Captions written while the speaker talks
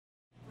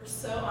We're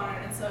so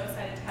honored and so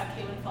excited to have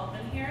Kaylin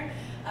Feldman here.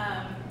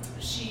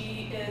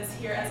 She is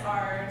here as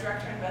our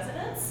Director in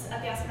Residence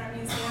at the Aspen Art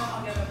Museum.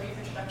 I'll give a brief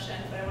introduction,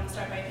 but I want to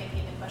start by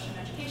thanking the Question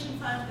Education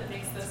Fund that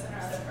makes this and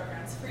our other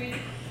programs free.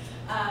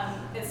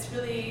 It's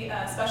really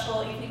a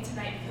special evening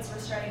tonight because we're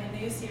starting a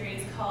new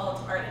series called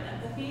Art and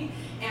Empathy,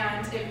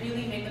 and it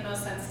really made the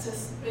most sense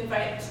to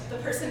invite the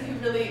person who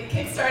really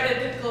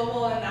kickstarted the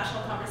global and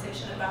national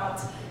conversation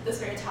about this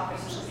very topic,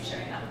 and she'll be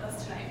sharing that with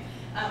us tonight.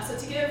 So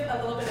to give a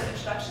little bit of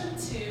introduction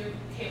to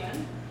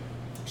Kaylin,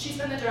 she's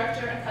been the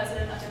director and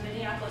president of the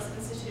Minneapolis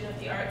Institute of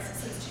the Arts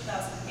since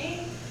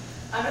 2008.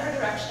 Under her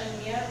direction,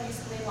 Mia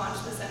recently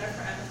launched the Center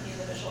for Empathy in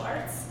the Visual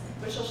Arts,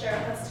 which she'll share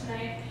with us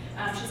tonight.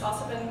 She's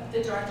also been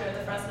the director of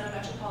the Fresno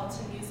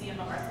Metropolitan Museum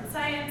of Arts and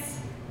Science,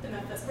 the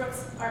Memphis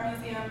Brooks Art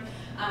Museum.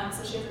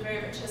 So she has a very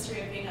rich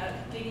history of being a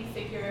leading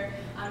figure,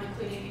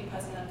 including being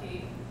president of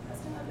the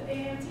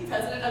AAMT,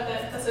 president of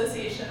the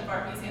Association of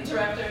Art Museum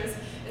Directors.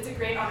 It's a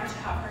great honor to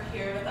have her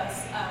here with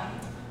us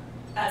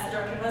as the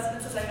director in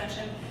residence, as I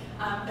mentioned,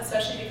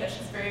 especially because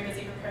she's very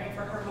busy preparing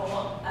for her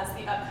role as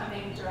the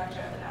upcoming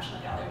director of the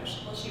National Gallery, which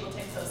she will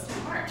take post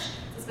in March.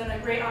 So it's been a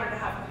great honor to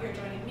have her here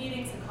joining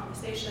meetings and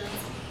conversations,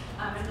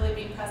 and really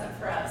being present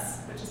for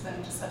us, which has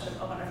been just such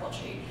a wonderful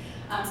treat.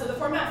 So the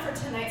format for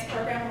tonight's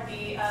program will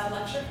be a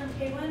lecture from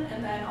Kaylin,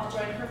 and then I'll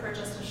join her for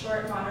just a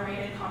short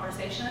moderated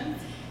conversation,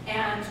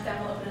 and then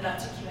we'll open it up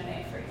to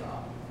Q&A for you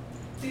all.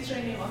 Please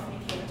join me in welcoming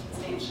Kaylin to the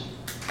stage.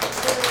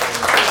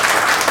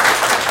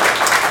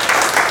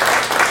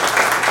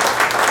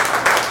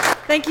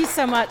 Thank you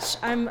so much.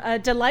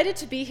 I'm delighted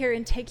to be here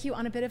and take you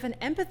on a bit of an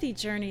empathy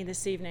journey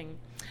this evening.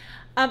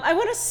 I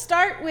want to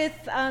start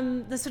with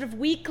the sort of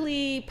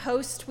weekly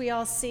post we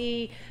all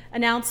see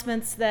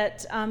announcements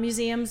that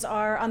museums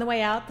are on the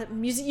way out, that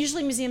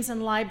usually museums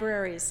and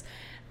libraries,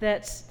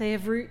 that they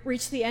have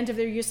reached the end of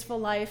their useful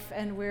life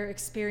and we're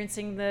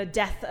experiencing the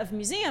death of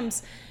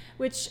museums,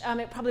 which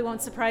it probably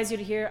won't surprise you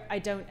to hear I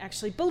don't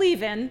actually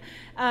believe in.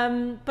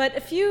 But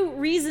a few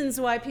reasons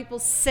why people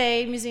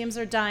say museums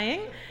are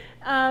dying.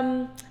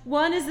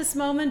 One is this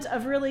moment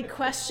of really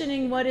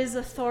questioning what is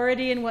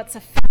authority and what's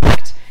a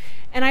fact.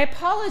 And I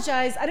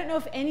apologize, I don't know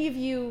if any of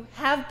you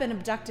have been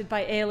abducted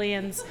by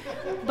aliens,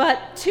 but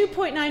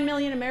 2.9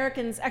 million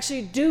Americans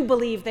actually do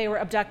believe they were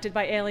abducted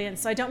by aliens.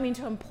 So I don't mean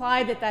to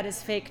imply that that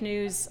is fake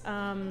news,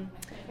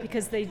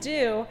 because they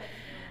do.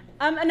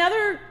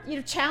 Another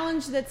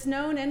challenge that's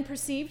known and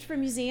perceived for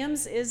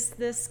museums is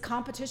this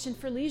competition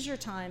for leisure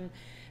time.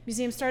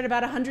 Museums started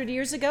about 100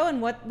 years ago,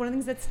 and one of the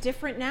things that's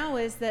different now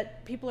is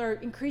that people are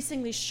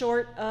increasingly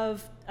short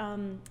of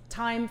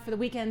time for the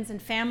weekends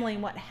and family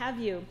and what have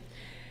you.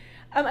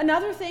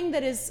 Another thing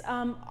that is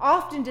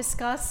often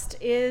discussed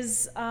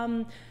is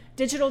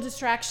digital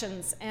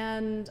distractions,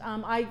 and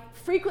I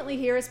frequently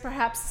hear, as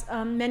perhaps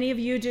many of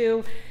you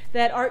do,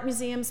 that art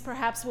museums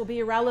perhaps will be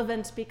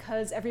irrelevant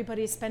because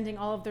everybody is spending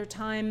all of their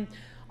time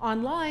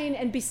online,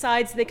 and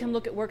besides, they can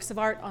look at works of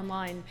art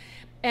online.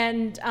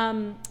 And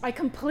I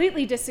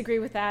completely disagree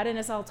with that, and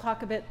as I'll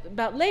talk a bit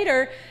about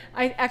later,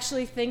 I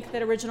actually think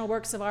that original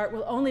works of art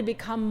will only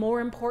become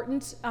more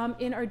important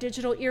in our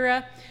digital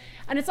era.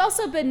 And it's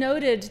also been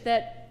noted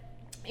that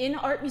in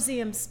art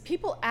museums,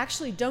 people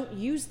actually don't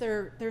use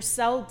their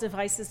cell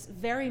devices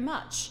very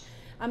much.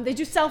 They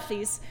do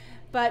selfies,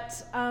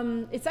 but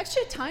it's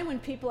actually a time when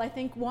people, I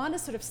think, want to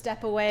sort of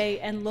step away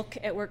and look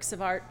at works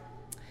of art.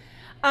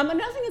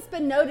 Another thing that's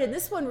been noted,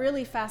 this one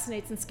really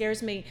fascinates and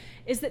scares me,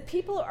 is that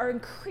people are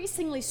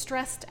increasingly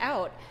stressed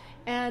out.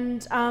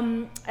 And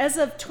as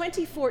of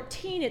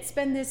 2014, it's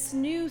been this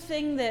new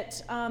thing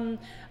that an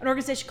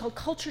organization called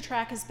Culture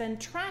Track has been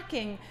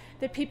tracking,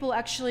 that people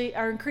actually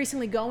are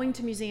increasingly going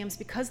to museums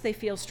because they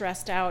feel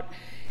stressed out.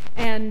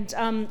 And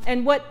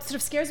what sort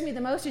of scares me the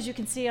most, as you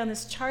can see on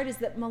this chart, is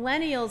that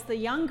millennials, the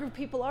younger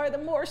people are, the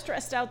more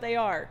stressed out they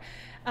are.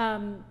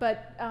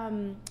 But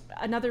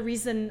another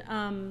reason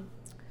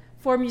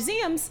for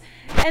museums.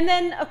 And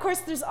then, of course,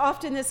 there's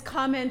often this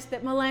comment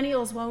that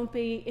millennials won't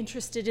be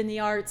interested in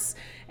the arts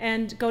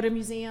and go to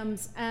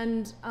museums.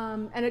 And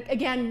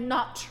again,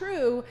 not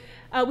true.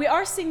 We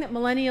are seeing that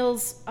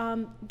millennials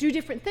do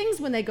different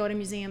things when they go to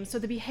museums, so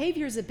the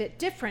behavior is a bit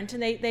different,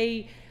 and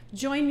they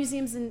join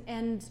museums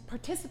and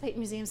participate in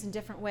museums in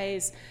different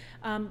ways,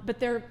 but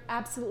they're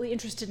absolutely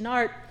interested in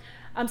art.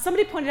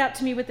 Somebody pointed out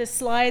to me with this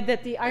slide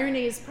that the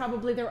irony is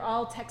probably they're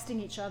all texting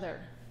each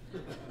other.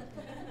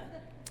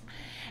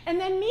 And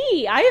then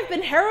me, I have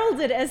been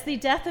heralded as the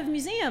death of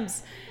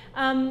museums.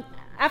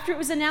 After it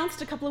was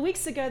announced a couple of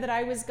weeks ago that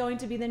I was going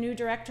to be the new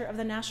director of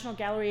the National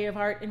Gallery of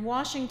Art in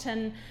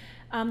Washington,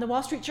 the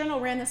Wall Street Journal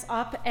ran this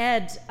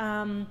op-ed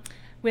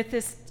with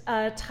this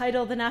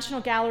title, "The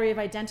National Gallery of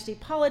Identity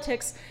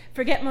Politics.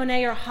 Forget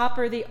Monet or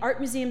Hopper, the art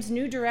museum's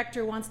new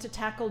director wants to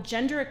tackle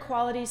gender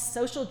equality,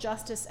 social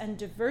justice, and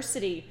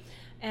diversity."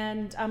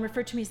 And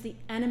referred to me as the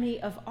enemy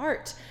of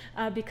art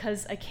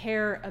because I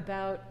care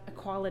about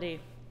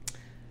equality.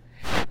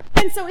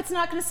 And so it's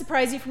not going to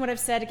surprise you from what I've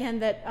said again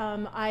that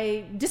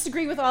I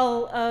disagree with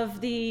all of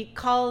the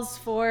calls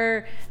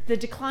for the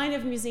decline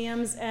of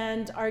museums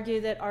and argue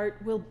that art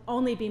will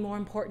only be more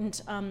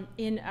important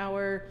in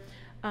our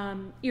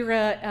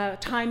era,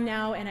 time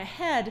now and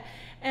ahead.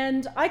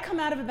 And I come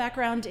out of a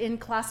background in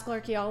classical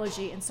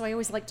archaeology, and so I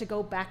always like to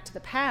go back to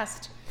the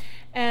past.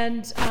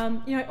 And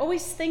I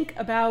always think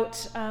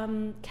about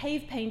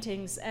cave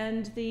paintings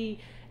and the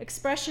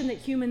expression that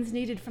humans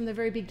needed from the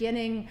very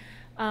beginning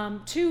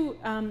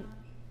to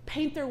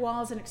paint their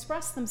walls and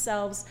express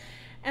themselves.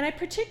 And I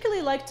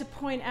particularly like to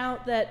point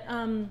out that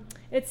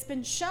it's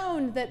been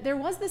shown that there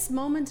was this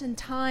moment in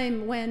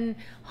time when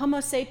Homo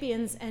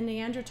sapiens and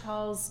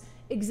Neanderthals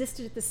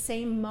existed at the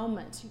same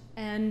moment.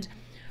 And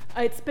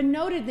it's been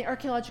noted in the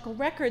archaeological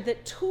record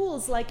that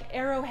tools like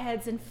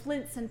arrowheads and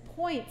flints and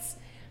points,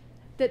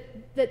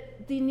 that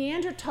the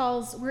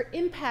Neanderthals were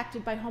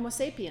impacted by Homo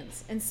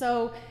sapiens. And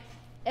so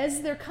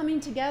as they're coming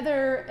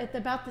together at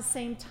about the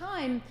same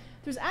time,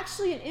 there's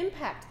actually an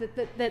impact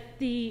that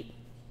the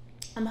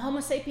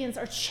Homo sapiens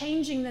are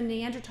changing the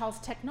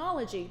Neanderthals'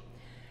 technology.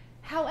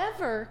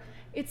 However,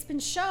 it's been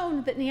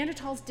shown that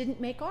Neanderthals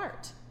didn't make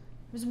art.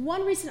 There's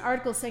one recent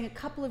article saying a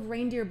couple of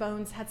reindeer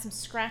bones had some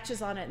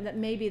scratches on it and that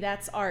maybe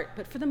that's art.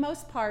 But for the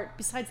most part,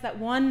 besides that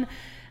one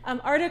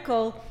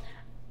article,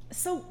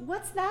 so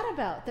what's that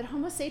about? That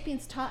Homo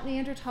sapiens taught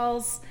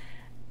Neanderthals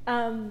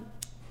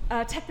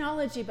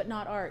technology but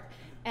not art.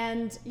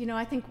 And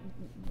I think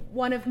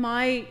one of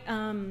my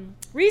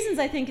reasons,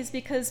 I think, is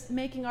because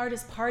making art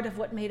is part of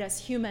what made us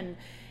human.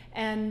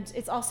 And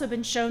it's also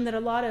been shown that a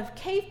lot of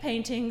cave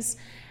paintings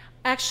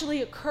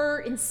actually occur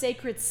in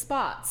sacred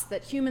spots,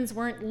 that humans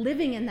weren't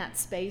living in that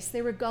space.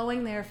 They were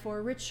going there for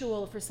a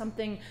ritual, for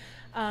something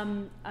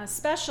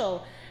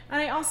special. And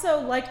I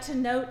also like to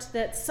note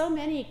that so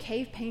many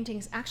cave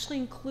paintings actually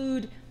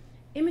include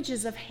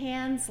images of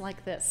hands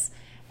like this.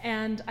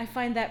 And I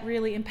find that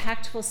really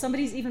impactful.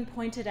 Somebody's even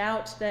pointed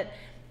out that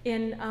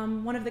in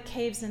one of the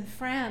caves in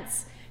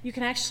France, you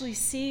can actually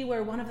see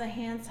where one of the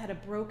hands had a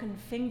broken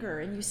finger,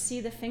 and you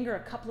see the finger a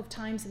couple of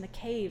times in the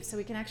cave. So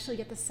we can actually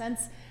get the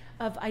sense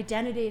of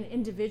identity and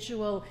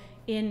individual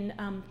in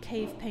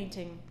cave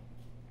painting.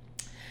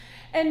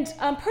 And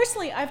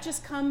personally, I've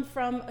just come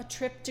from a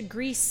trip to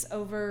Greece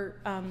over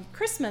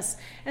Christmas.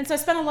 And so I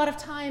spent a lot of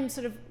time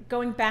sort of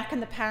going back in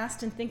the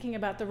past and thinking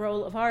about the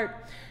role of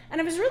art. And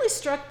I was really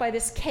struck by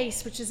this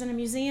case, which is in a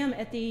museum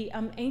at the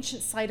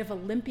ancient site of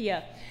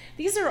Olympia.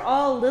 These are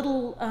all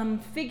little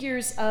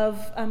figures of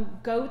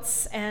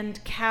goats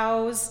and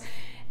cows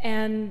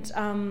and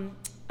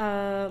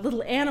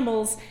little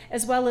animals,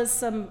 as well as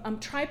some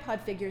tripod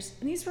figures.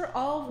 And these were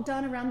all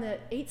done around the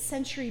 8th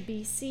century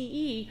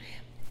BCE,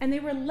 and they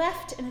were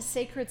left in a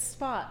sacred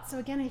spot. So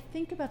again, I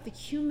think about the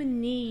human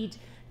need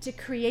to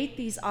create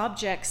these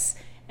objects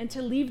and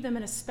to leave them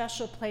in a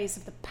special place,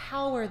 of the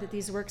power that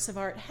these works of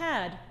art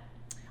had.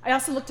 I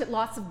also looked at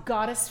lots of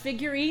goddess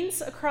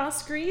figurines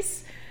across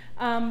Greece,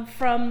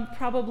 from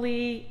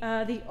probably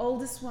the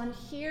oldest one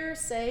here,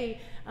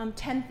 say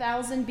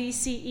 10,000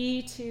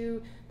 BCE,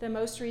 to the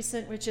most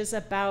recent, which is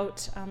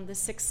about the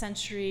 6th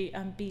century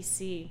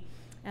BC,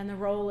 and the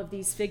role of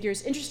these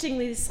figures.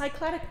 Interestingly, the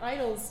Cycladic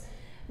idols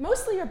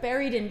mostly are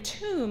buried in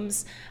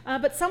tombs,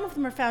 but some of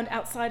them are found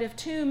outside of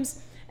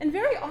tombs, and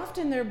very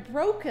often they're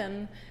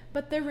broken,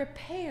 but they're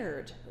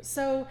repaired.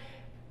 So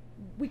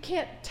we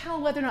can't tell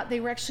whether or not they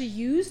were actually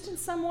used in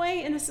some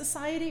way in a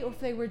society, or if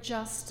they were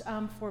just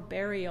for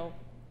burial.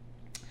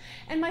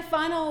 And my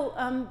final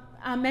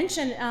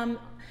mention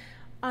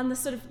on the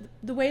sort of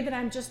the way that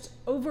I'm just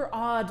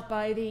overawed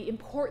by the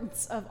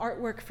importance of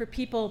artwork for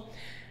people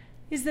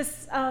is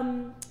this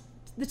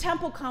the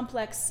temple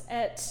complex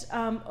at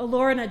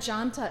Ellora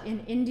Ajanta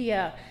in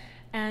India.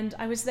 And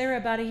I was there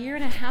about 1.5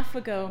 years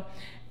ago.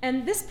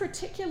 And this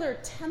particular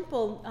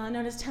temple,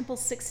 known as Temple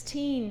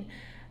 16,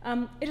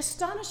 it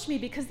astonished me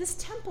because this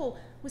temple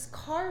was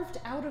carved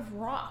out of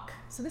rock.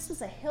 So this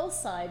was a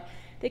hillside.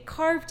 They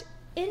carved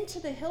into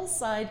the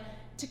hillside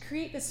to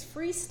create this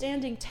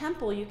freestanding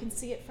temple. You can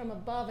see it from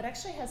above. It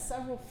actually has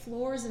several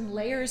floors and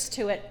layers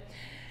to it.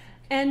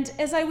 And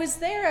as I was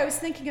there, I was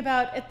thinking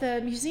about, at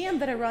the museum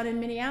that I run in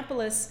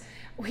Minneapolis,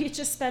 we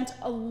just spent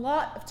a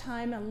lot of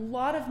time, a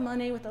lot of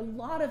money with a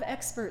lot of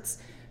experts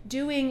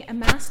doing a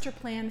master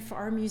plan for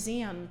our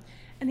museum.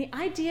 And the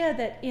idea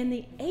that in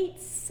the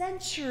 8th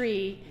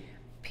century,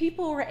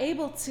 people were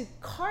able to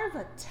carve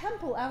a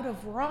temple out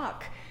of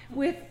rock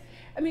with,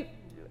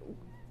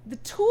 the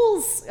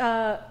tools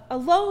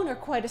alone are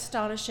quite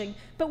astonishing,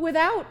 but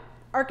without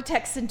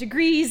architects and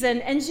degrees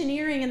and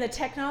engineering and the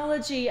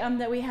technology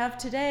that we have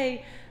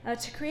today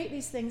to create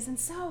these things. And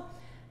so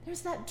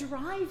there's that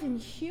drive in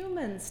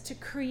humans to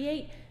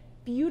create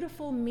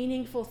beautiful,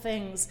 meaningful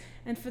things.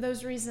 And for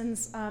those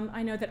reasons,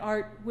 I know that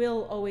art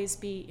will always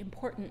be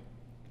important.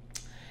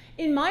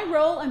 In my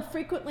role, I'm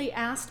frequently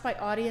asked by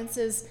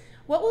audiences,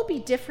 what will be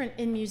different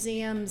in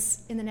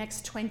museums in the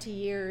next 20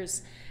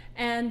 years?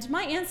 And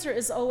my answer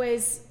is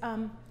always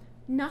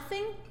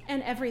nothing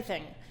and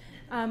everything.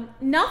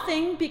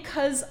 Nothing,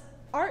 because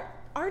art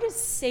art is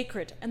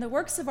sacred, and the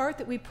works of art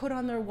that we put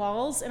on their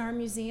walls in our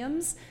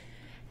museums,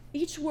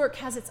 each work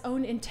has its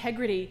own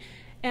integrity,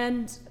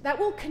 and that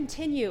will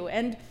continue.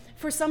 And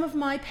for some of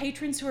my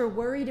patrons who are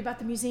worried about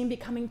the museum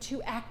becoming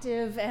too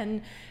active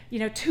and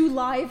too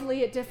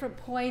lively at different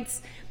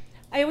points,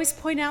 I always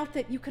point out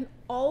that you can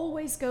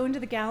always go into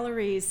the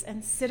galleries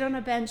and sit on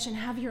a bench and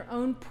have your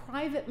own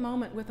private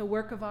moment with a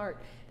work of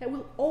art that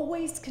will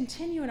always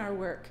continue in our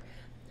work.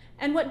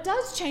 And what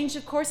does change,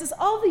 of course, is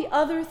all the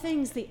other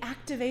things, the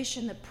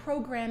activation, the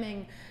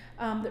programming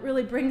that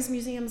really brings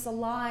museums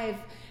alive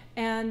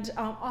and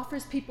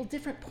offers people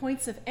different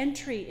points of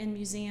entry in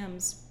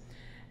museums.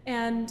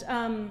 And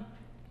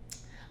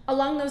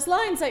along those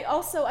lines,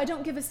 I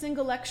don't give a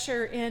single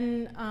lecture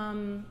in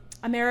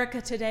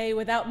America today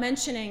without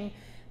mentioning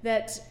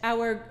that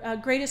our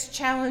greatest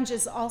challenge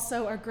is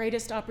also our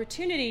greatest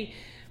opportunity,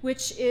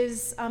 which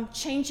is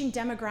changing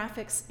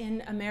demographics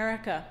in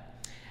America.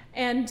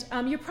 And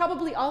you're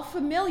probably all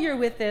familiar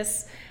with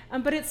this,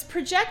 but it's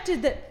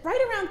projected that right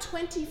around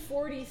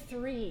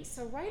 2043,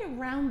 so right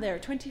around there,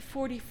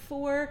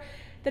 2044,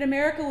 that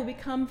America will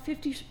become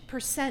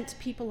 50%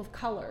 people of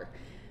color.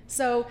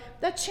 So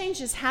that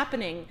change is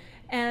happening,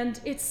 and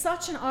it's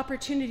such an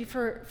opportunity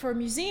for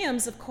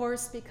museums, of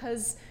course,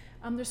 because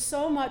there's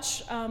so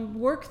much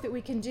work that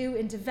we can do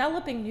in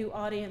developing new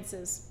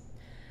audiences.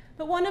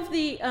 But one of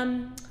the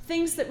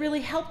things that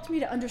really helped me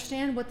to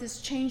understand what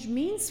this change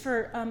means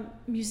for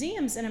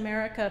museums in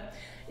America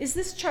is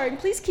this chart. And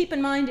please keep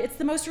in mind, it's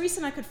the most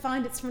recent I could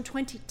find. It's from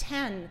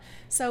 2010.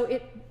 So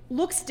it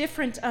looks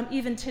different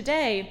even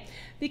today,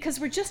 because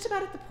we're just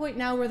about at the point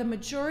now where the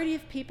majority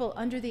of people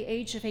under the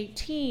age of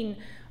 18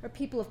 are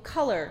people of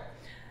color.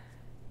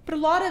 But a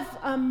lot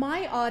of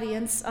my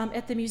audience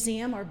at the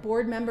museum, our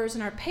board members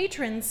and our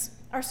patrons,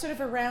 are sort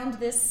of around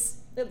this,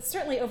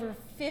 certainly over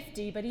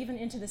 50, but even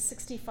into the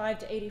 65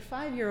 to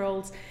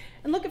 85-year-olds.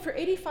 And looking for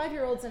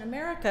 85-year-olds in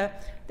America,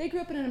 they grew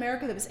up in an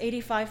America that was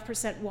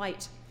 85%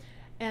 white.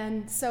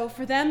 And so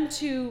for them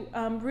to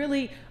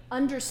really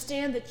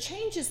understand the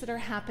changes that are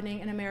happening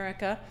in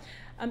America,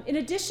 in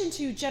addition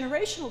to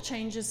generational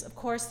changes, of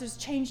course, there's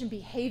change in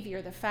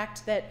behavior. The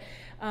fact that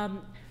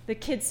the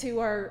kids who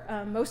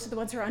are, most of the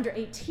ones who are under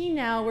 18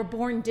 now, were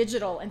born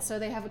digital, and so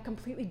they have a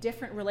completely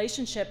different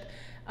relationship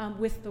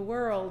with the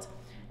world.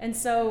 And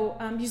so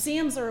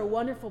museums are a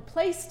wonderful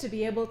place to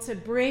be able to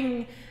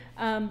bring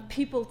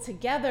people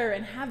together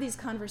and have these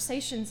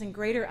conversations and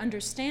greater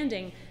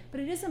understanding. But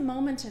it is a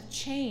moment of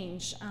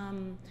change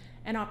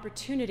and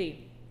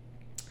opportunity.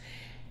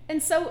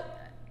 And so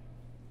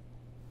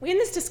in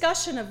this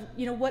discussion of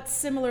what's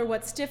similar,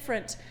 what's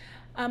different,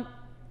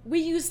 we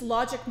use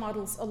logic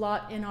models a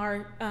lot in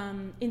our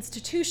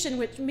institution,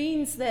 which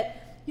means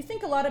that you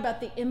think a lot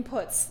about the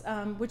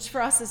inputs, which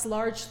for us is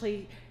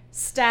largely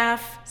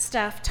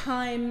staff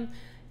time,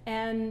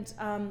 and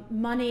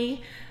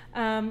money,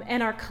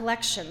 and our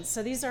collections.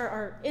 So these are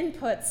our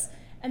inputs.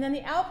 And then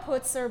the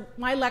outputs are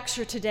my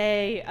lecture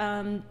today,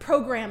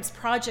 programs,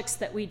 projects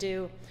that we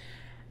do.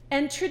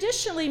 And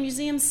traditionally,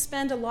 museums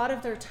spend a lot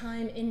of their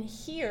time in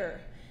here.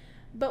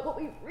 But what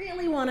we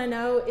really want to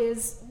know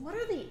is, what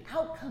are the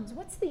outcomes?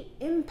 What's the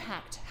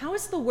impact? How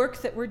is the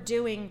work that we're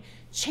doing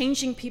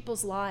changing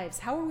people's lives?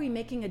 How are we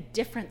making a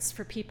difference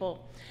for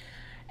people?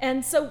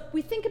 And so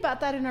we think about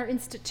that in our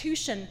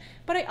institution,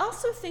 but I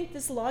also think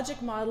this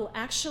logic model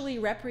actually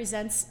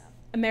represents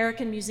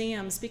American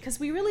museums, because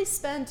we really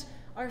spent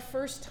our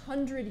first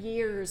 100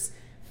 years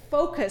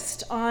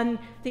focused on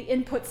the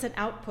inputs and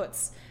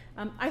outputs.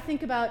 I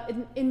think about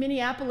in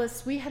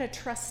Minneapolis, we had a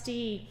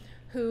trustee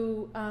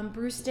who,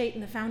 Bruce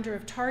Dayton, the founder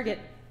of Target,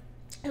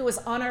 who was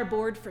on our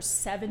board for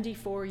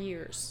 74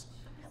 years.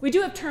 We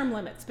do have term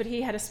limits, but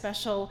he had a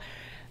special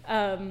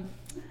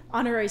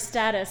honorary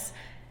status.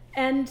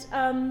 And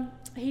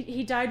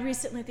he died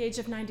recently at the age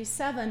of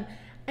 97.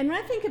 And when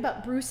I think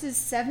about Bruce's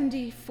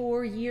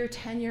 74-year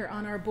tenure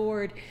on our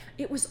board,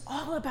 it was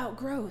all about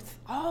growth.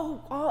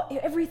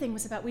 Everything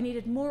was about, we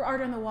needed more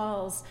art on the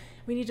walls,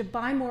 we need to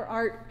buy more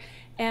art,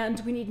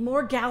 and we need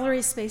more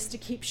gallery space to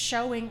keep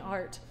showing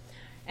art.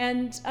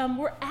 And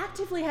we're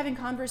actively having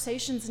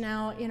conversations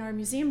now in our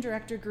museum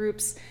director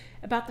groups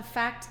about the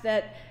fact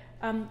that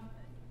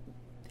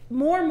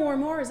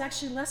more is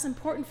actually less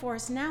important for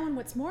us now, and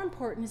what's more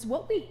important is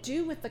what we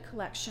do with the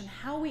collection,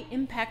 how we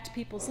impact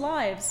people's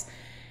lives.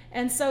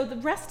 And so the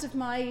rest of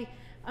my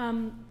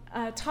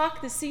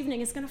talk this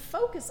evening is going to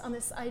focus on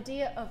this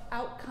idea of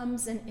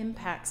outcomes and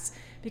impacts,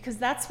 because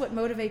that's what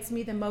motivates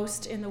me the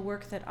most in the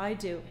work that I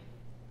do.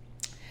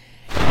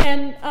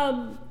 And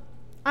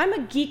I'm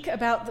a geek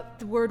about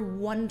the word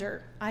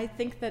wonder. I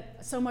think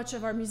that so much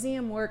of our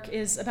museum work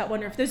is about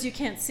wonder. For those of you who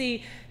can't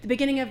see, the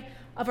beginning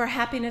of our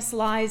happiness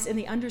lies in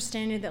the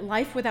understanding that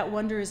life without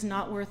wonder is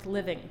not worth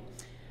living.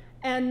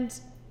 And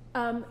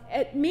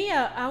at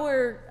MIA,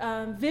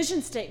 our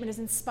vision statement is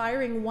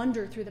inspiring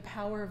wonder through the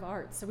power of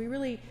art. So we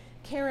really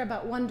care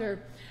about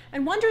wonder.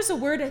 And wonder is a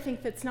word, I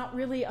think, that's not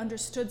really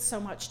understood so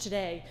much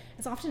today.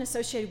 It's often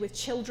associated with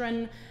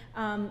children,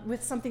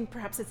 with something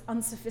perhaps that's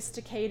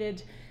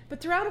unsophisticated. But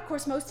throughout, of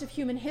course, most of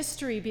human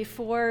history,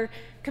 before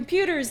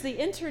computers, the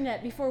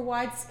internet, before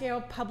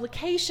wide-scale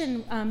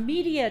publication,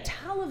 media,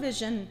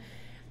 television,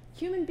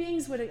 human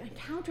beings would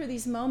encounter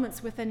these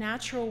moments with the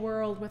natural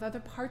world, with other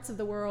parts of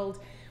the world,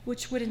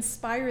 which would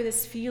inspire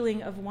this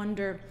feeling of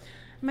wonder.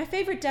 My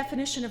favorite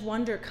definition of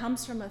wonder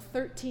comes from a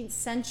 13th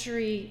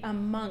century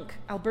monk,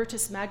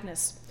 Albertus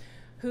Magnus,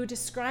 who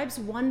describes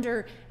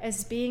wonder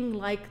as being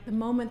like the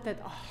moment that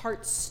a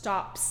heart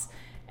stops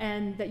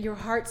and that your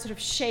heart sort of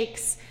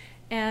shakes.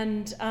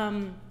 And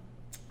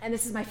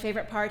this is my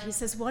favorite part. He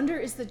says, wonder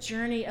is the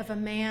journey of a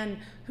man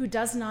who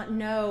does not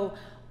know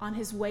on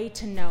his way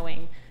to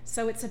knowing.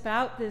 So it's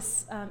about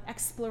this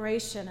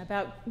exploration,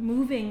 about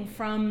moving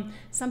from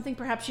something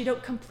perhaps you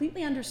don't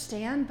completely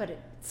understand, but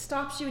it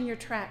stops you in your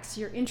tracks.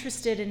 You're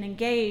interested and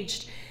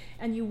engaged,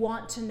 and you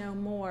want to know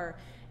more.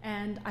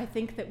 And I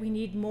think that we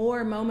need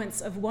more moments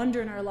of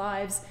wonder in our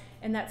lives,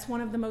 and that's one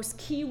of the most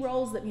key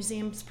roles that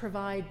museums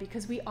provide,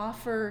 because we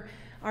offer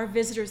our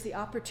visitors the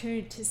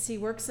opportunity to see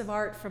works of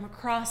art from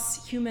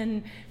across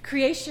human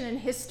creation and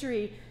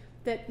history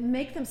that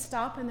make them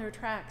stop in their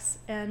tracks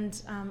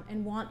and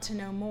want to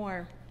know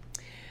more.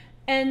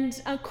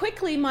 And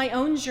quickly, my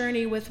own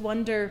journey with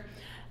wonder.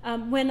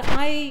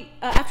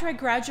 After I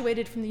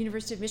graduated from the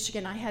University of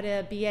Michigan, I had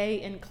a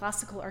BA in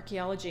classical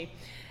archaeology.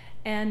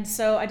 And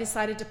so I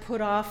decided to put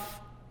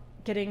off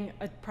getting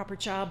a proper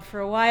job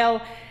for a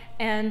while.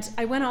 And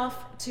I went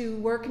off to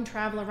work and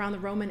travel around the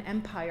Roman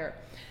Empire.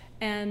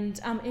 And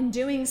in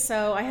doing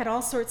so, I had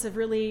all sorts of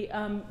really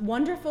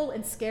wonderful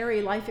and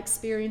scary life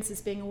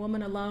experiences being a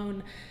woman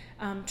alone,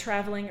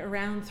 traveling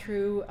around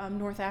through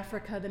North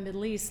Africa, the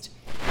Middle East.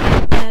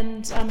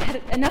 And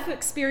had enough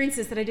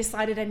experiences that I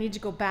decided I need to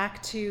go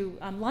back to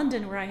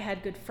London, where I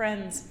had good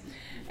friends.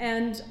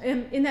 And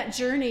in that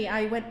journey,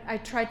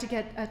 I tried to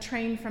get a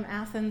train from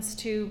Athens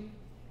to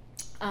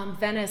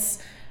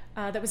Venice.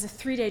 That was a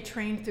 3-day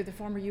train through the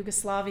former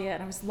Yugoslavia,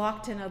 and I was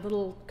locked in a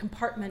little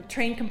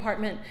train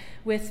compartment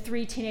with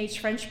 3 teenage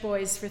French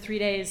boys for 3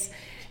 days.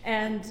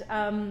 And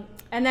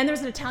then there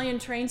was an Italian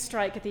train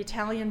strike at the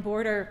Italian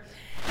border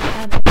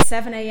at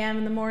 7 a.m.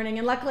 in the morning,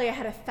 and luckily I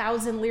had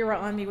 1,000 lira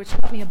on me, which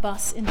got me a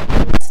bus into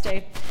the next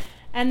day.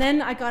 And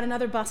then I got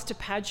another bus to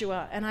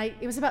Padua, and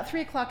it was about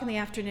 3 o'clock in the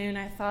afternoon.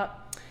 I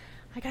thought,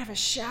 I could have a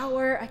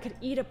shower, I could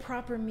eat a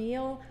proper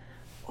meal,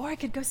 or I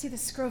could go see the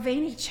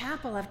Scrovegni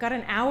Chapel. I've got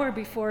an hour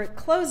before it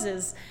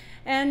closes.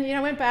 And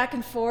I went back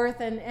and forth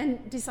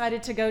and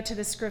decided to go to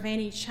the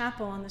Scrovegni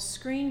Chapel on the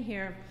screen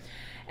here.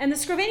 And the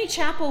Scrovegni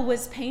Chapel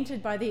was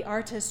painted by the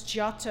artist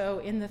Giotto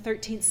in the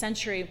 13th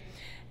century.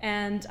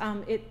 And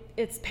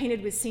it's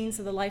painted with scenes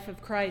of the life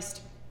of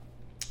Christ.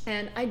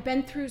 And I'd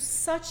been through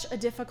such a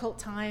difficult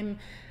time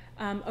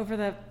over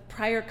the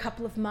prior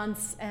couple of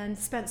months and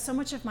spent so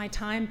much of my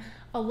time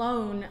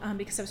alone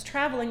because I was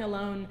traveling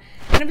alone.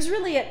 And it was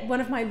really at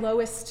one of my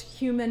lowest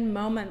human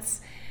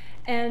moments.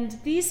 And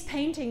these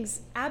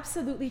paintings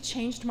absolutely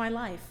changed my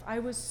life. I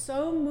was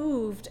so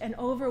moved and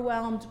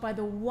overwhelmed by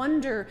the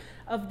wonder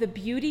of the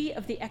beauty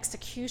of the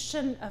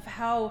execution of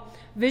how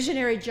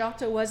visionary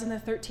Giotto was in the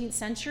 13th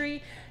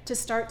century to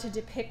start to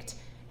depict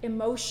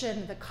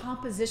emotion, the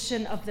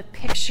composition of the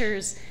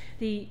pictures,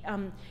 the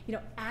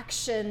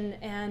action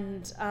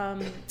and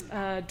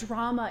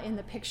drama in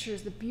the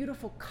pictures, the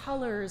beautiful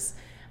colors.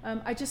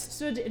 I just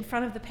stood in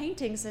front of the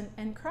paintings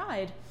and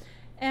cried.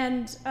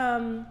 And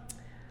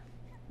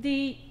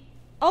the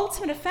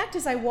ultimate effect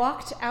as I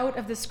walked out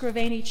of the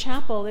Scrovegni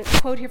Chapel, a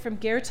quote here from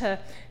Goethe,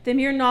 "The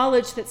mere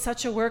knowledge that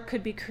such a work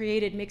could be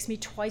created makes me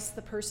twice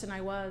the person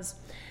I was."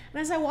 And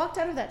as I walked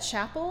out of that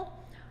chapel,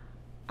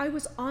 I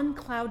was on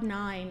cloud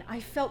 9. I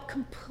felt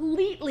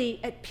completely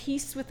at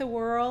peace with the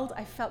world.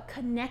 I felt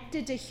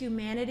connected to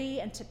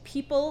humanity and to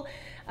people,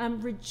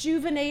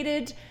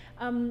 rejuvenated.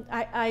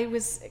 I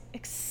was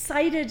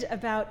excited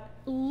about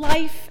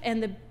life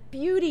and the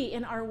beauty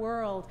in our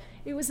world.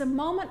 It was a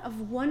moment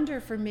of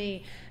wonder for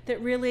me that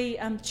really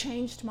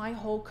changed my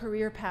whole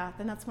career path,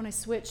 and that's when I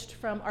switched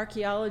from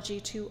archaeology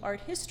to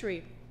art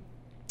history.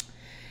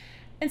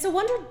 And so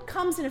wonder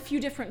comes in a few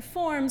different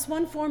forms.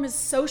 One form is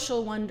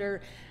social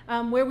wonder,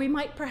 where we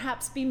might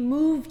perhaps be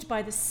moved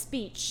by the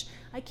speech.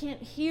 I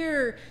can't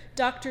hear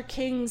Dr.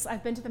 King's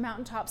 "I've Been to the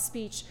Mountaintop"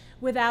 speech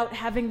without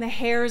having the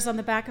hairs on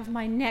the back of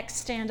my neck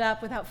stand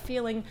up, without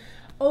feeling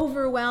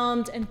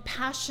overwhelmed and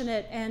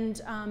passionate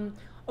and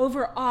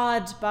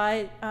overawed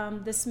by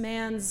this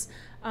man's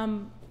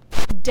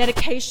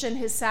dedication,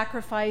 his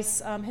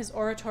sacrifice, his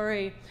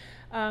oratory,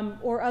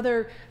 or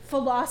other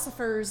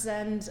philosophers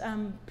and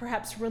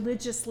perhaps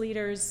religious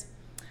leaders.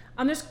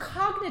 There's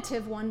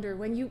cognitive wonder,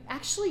 when you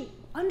actually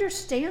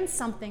understand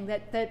something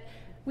that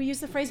we use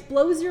the phrase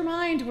blows your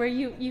mind, where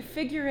you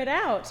figure it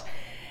out.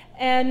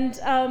 And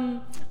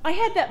I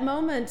had that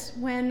moment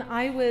when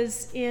I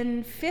was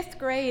in 5th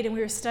grade and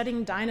we were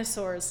studying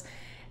dinosaurs.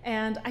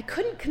 And I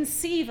couldn't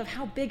conceive of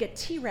how big a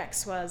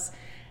T-Rex was.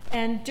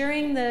 And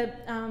during the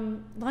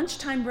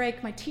lunchtime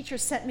break, my teacher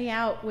sent me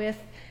out with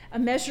a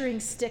measuring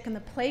stick in the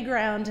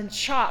playground and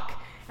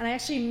chalk. And I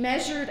actually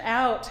measured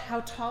out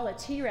how tall a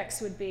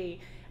T-Rex would be.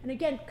 And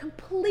again,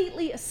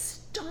 completely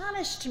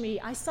astonished me.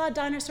 I saw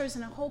dinosaurs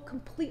in a whole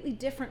completely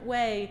different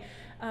way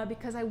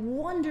because I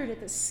wondered at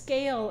the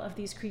scale of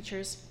these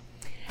creatures.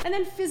 And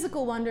then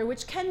physical wonder,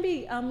 which can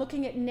be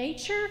looking at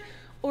nature,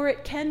 or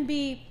it can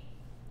be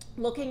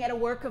looking at a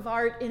work of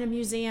art in a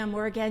museum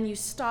where, again, you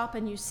stop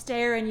and you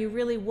stare and you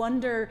really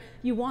wonder,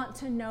 you want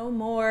to know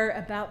more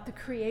about the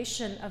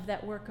creation of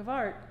that work of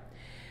art.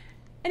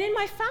 And in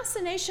my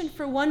fascination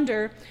for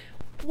wonder,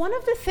 one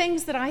of the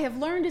things that I have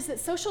learned is that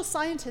social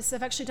scientists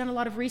have actually done a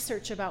lot of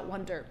research about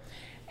wonder.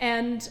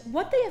 And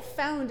what they have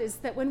found is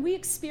that when we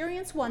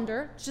experience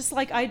wonder, just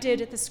like I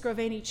did at the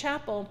Scrovegni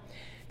Chapel,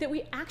 that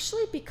we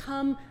actually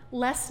become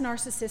less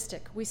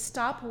narcissistic. We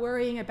stop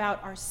worrying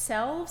about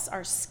ourselves,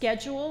 our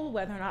schedule,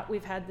 whether or not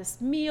we've had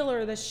this meal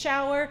or this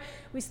shower.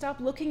 We stop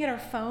looking at our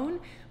phone.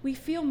 We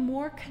feel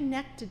more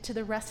connected to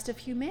the rest of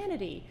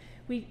humanity.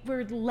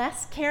 We're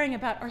less caring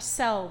about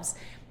ourselves.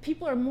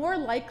 People are more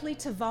likely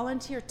to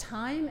volunteer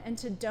time and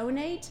to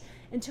donate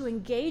and to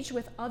engage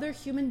with other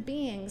human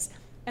beings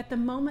at the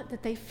moment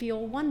that they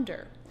feel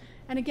wonder.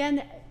 And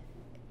again,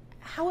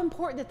 how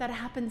important that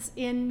happens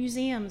in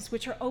museums,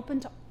 which are open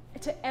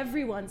to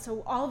everyone,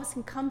 so all of us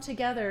can come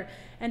together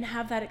and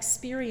have that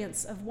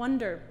experience of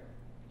wonder.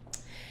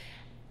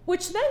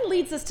 Which then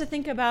leads us to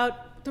think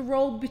about the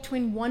role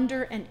between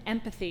wonder and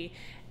empathy.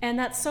 And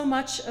that's so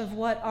much of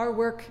what our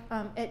work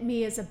at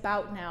MIA is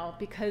about now,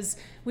 because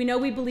we know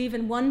we believe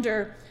in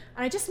wonder.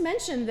 And I just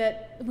mentioned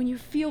that when you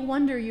feel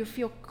wonder, you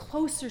feel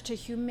closer to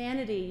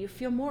humanity. You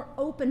feel more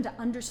open to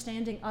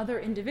understanding other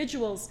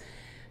individuals.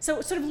 So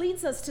it sort of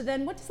leads us to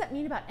then, what does that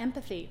mean about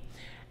empathy?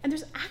 And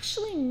there's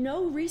actually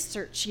no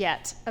research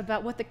yet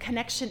about what the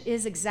connection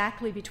is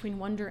exactly between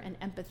wonder and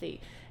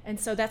empathy. And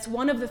so that's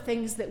one of the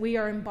things that we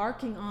are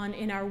embarking on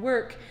in our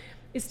work,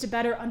 is to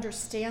better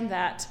understand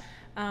that.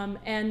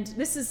 And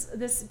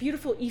this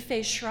beautiful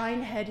Ife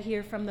shrine head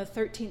here from the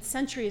 13th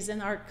century is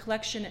in our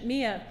collection at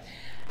MIA.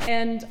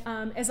 And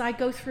as I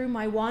go through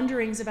my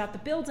wanderings about the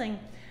building,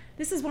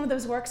 this is one of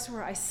those works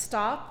where I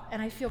stop and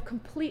I feel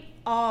complete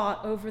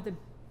awe over the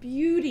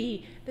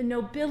beauty, the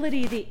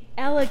nobility, the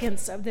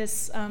elegance of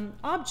this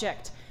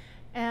object.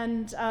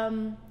 And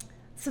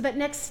so that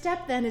next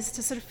step then is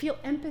to sort of feel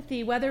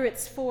empathy, whether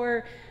it's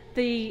for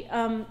the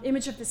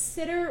image of the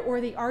sitter or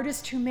the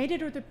artist who made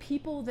it or the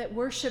people that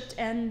worshipped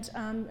and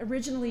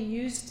originally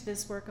used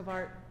this work of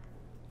art.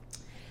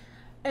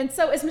 And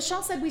so, as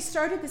Michelle said, we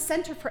started the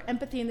Center for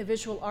Empathy in the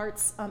Visual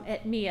Arts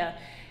at MIA.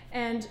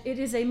 And it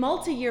is a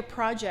multi-year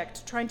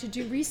project trying to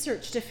do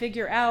research to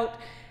figure out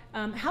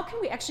how can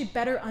we actually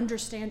better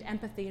understand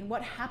empathy and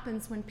what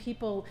happens when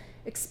people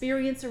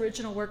experience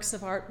original works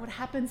of art, what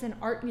happens in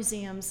art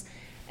museums,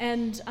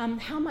 and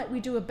how might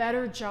we do a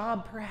better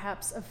job,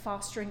 perhaps, of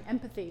fostering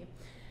empathy.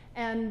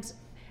 And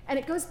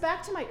it goes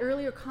back to my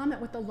earlier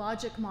comment with the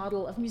logic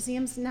model of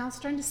museums now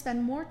starting to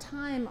spend more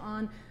time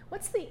on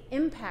what's the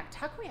impact?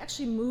 How can we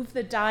actually move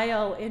the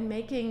dial in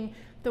making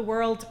the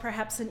world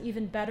perhaps an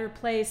even better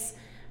place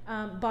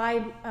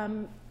by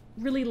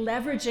really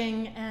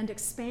leveraging and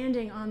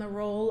expanding on the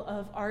role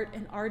of art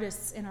and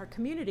artists in our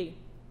community.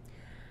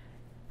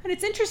 And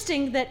it's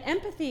interesting that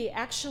empathy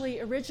actually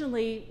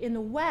originally in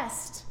the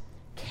West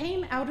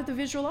came out of the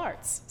visual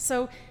arts.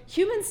 So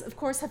humans, of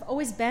course, have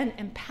always been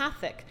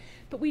empathic,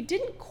 but we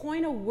didn't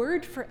coin a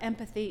word for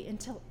empathy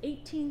until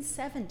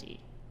 1870. Isn't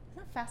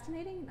that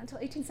fascinating? Until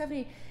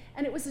 1870.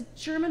 And it was a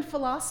German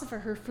philosopher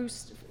who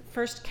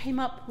first came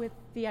up with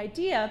the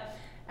idea,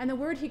 and the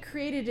word he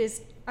created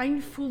is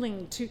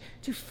Einfühlung,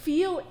 to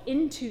feel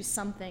into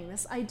something,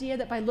 this idea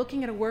that by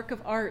looking at a work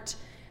of art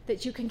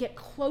that you can get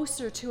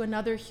closer to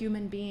another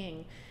human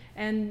being.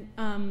 And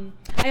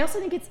I also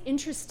think it's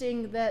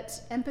interesting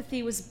that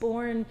empathy was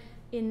born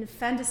in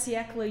fin de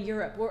siècle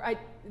Europe, where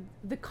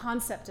the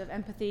concept of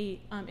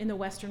empathy in the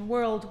Western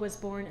world was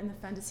born in the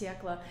fin de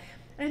siècle.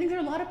 And I think there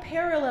are a lot of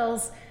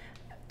parallels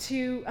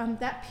to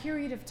that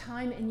period of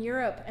time in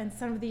Europe and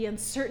some of the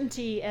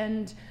uncertainty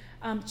and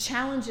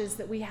challenges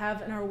that we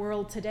have in our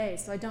world today.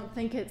 So I don't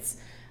think it's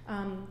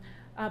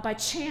by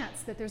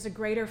chance that there's a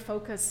greater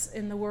focus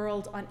in the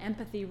world on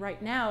empathy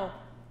right now.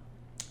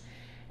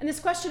 And this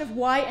question of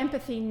why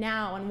empathy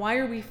now and why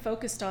are we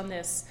focused on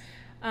this?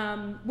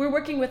 We're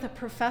working with a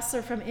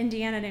professor from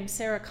Indiana named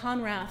Sarah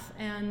Conrath,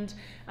 and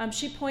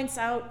she points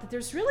out that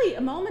there's really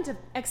a moment of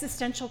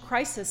existential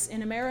crisis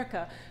in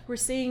America. We're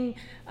seeing,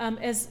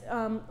 as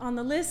on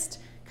the list,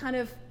 kind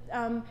of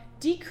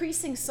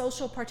decreasing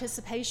social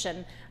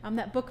participation.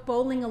 That book,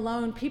 Bowling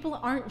Alone, people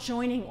aren't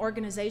joining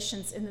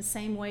organizations in the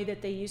same way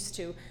that they used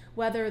to,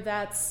 whether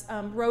that's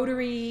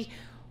Rotary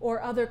or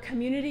other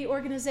community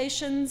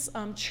organizations,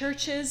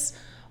 churches,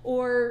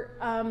 or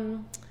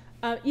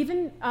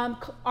even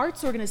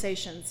arts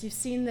organizations. You've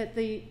seen that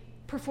the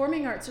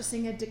performing arts are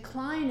seeing a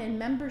decline in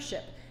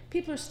membership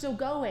people are still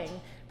going,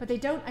 but they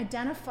don't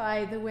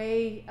identify the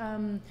way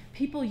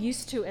people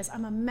used to as,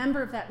 I'm a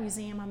member of that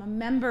museum, I'm a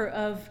member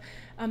of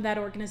that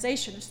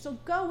organization. They're still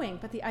going,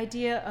 but the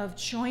idea of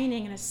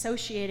joining and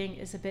associating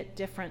is a bit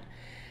different.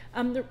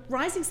 The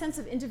rising sense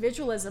of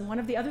individualism, one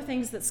of the other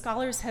things that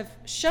scholars have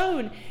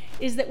shown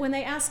is that when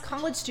they ask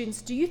college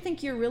students, do you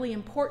think you're really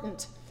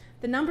important?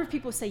 The number of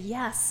people who say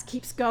yes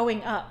keeps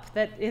going up,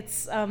 that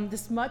it's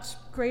this much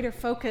greater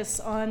focus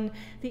on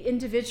the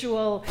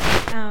individual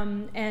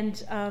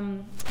and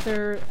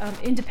their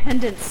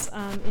independence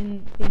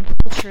in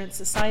culture and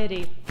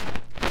society.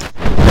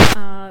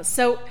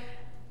 So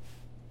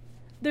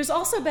there's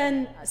also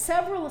been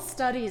several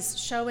studies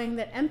showing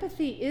that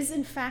empathy is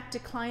in fact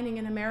declining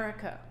in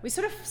America. We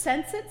sort of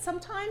sense it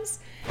sometimes.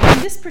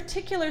 And this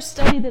particular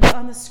study that's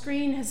on the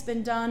screen has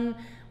been done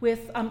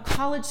with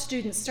college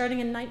students starting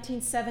in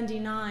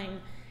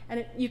 1979.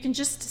 And you can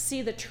just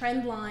see the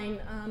trend line.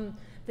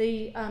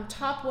 The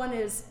top one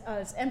is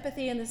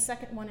empathy, and the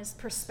second one is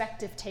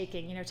perspective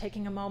taking,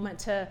 taking a moment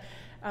to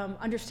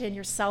understand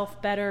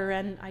yourself better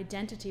and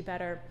identity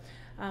better.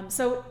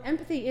 So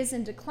empathy is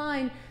in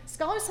decline.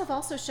 Scholars have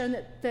also shown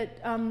that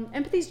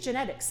empathy is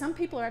genetic. Some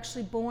people are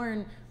actually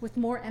born with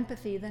more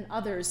empathy than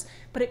others,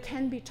 but it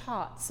can be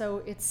taught.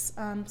 So it's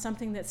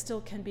something that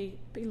still can be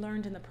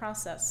learned in the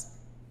process.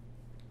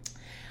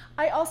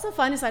 I also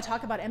find as I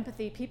talk about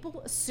empathy,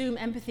 people assume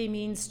empathy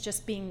means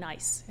just being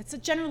nice. It's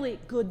generally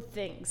good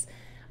things.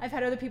 I've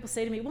had other people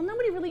say to me, well,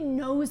 nobody really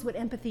knows what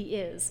empathy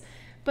is.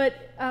 But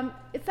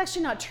it's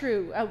actually not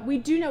true. We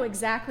do know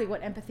exactly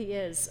what empathy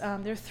is.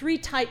 There are three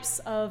types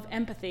of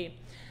empathy.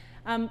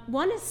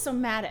 One is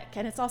somatic,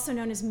 and it's also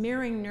known as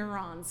mirroring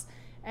neurons.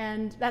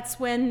 And that's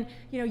when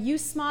you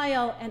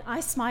smile and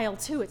I smile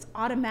too. It's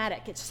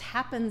automatic. It just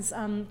happens.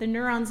 The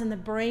neurons in the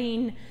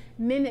brain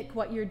mimic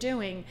what you're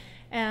doing.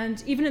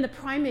 And even in the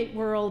primate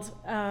world,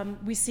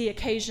 we see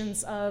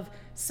occasions of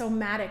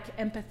somatic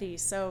empathy.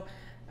 So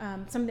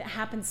something that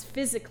happens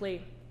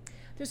physically.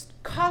 There's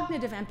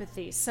cognitive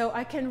empathy. So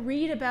I can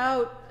read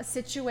about a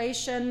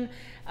situation,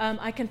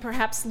 I can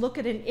perhaps look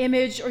at an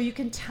image, or you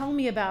can tell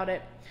me about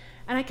it,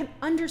 and I can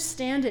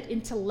understand it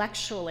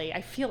intellectually.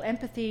 I feel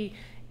empathy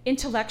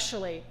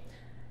intellectually.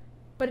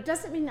 But it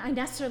doesn't mean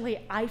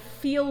I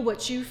feel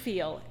what you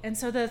feel. And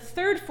so the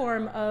third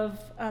form of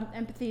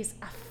empathy is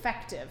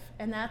affective,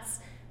 and that's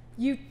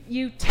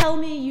you tell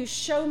me, you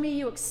show me,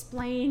 you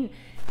explain,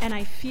 and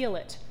I feel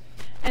it.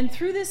 And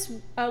through this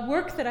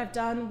work that I've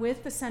done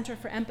with the Center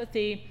for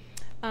Empathy,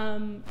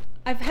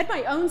 I've had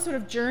my own sort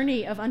of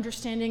journey of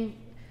understanding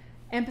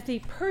empathy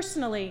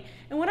personally.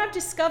 And what I've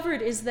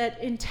discovered is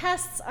that in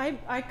tests,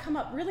 I come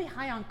up really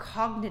high on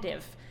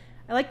cognitive.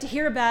 I like to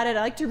hear about it,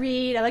 I like to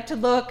read, I like to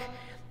look,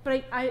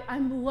 but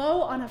I'm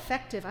low on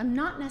affective. I'm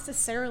not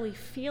necessarily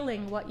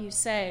feeling what you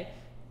say.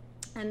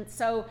 And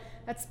so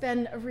that's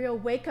been a real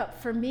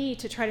wake-up for me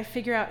to try to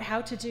figure out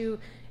how to do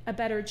a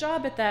better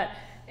job at that.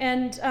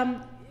 And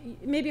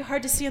it may be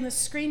hard to see on the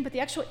screen, but the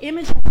actual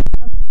image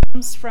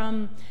comes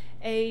from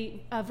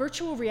a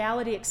virtual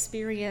reality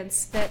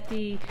experience that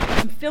the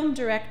film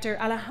director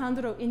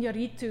Alejandro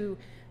Iñárritu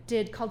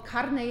did called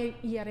Carne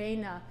y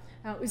Arena.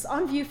 It was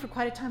on view for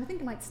quite a time. I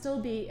think it might still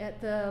be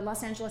at the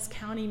Los Angeles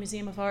County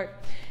Museum of Art.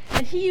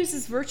 And he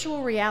uses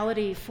virtual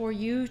reality for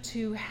you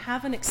to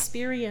have an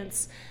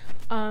experience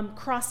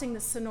crossing the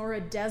Sonora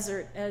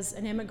Desert as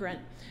an immigrant.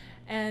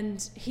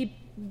 And he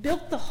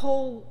built the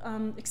whole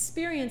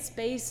experience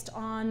based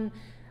on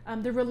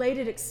the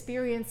related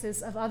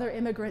experiences of other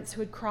immigrants who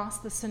had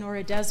crossed the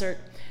Sonora Desert.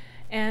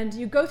 And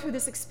you go through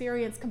this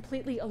experience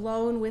completely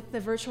alone with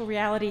the virtual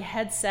reality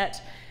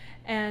headset,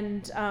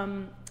 and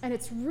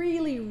it's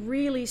really,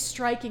 really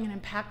striking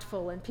and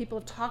impactful. And people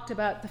have talked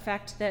about the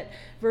fact that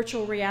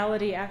virtual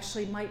reality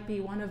actually might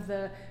be one of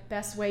the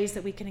best ways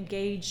that we can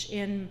engage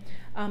in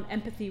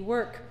empathy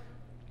work.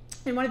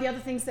 And one of the other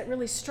things that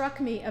really struck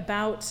me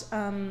about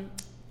Carne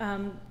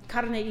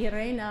y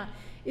Arena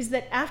is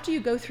that after you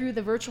go through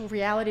the virtual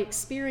reality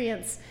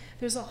experience,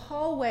 there's a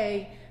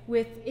hallway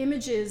with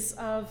images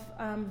of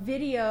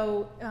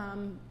video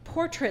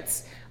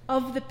portraits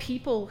of the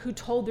people who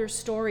told their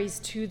stories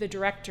to the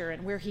director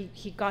and where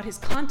he got his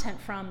content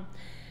from.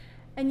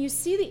 And you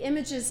see the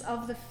images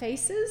of the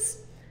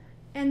faces,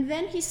 and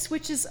then he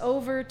switches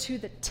over to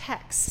the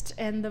text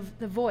and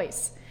the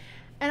voice.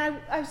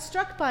 And I was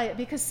struck by it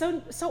because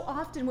so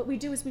often what we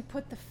do is we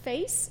put the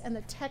face and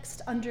the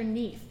text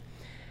underneath.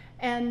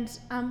 And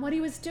what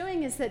he was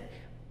doing is that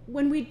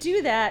when we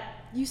do that,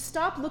 you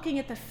stop looking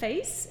at the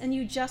face and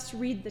you just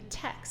read the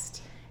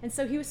text. And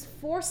so he was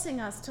forcing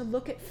us to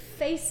look at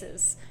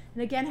faces,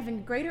 and again,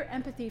 having greater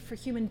empathy for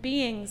human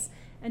beings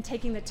and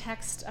taking the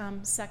text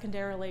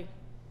secondarily.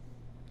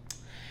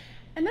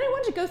 And then I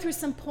wanted to go through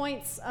some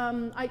points.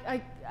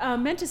 I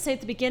meant to say at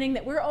the beginning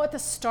that we're all at the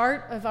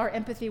start of our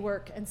empathy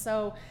work. And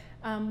so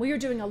we are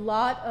doing a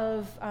lot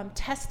of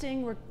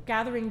testing. We're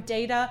gathering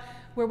data.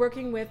 We're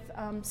working with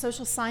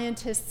social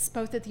scientists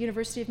both at the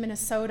University of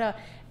Minnesota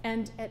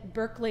and at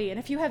Berkeley. And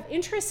if you have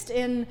interest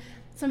in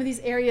some of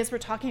these areas we're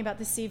talking about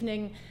this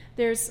evening.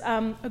 There's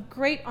a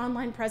great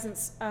online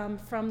presence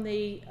from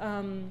the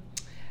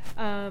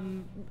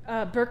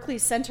Berkeley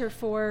Center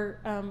for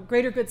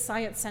Greater Good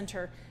Science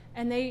Center,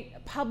 and they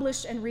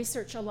publish and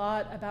research a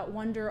lot about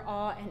wonder,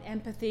 awe, and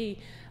empathy,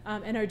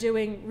 and are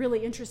doing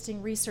really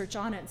interesting research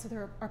on it. So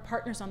they're our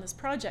partners on this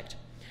project.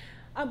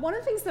 One of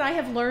the things that I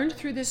have learned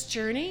through this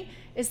journey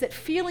is that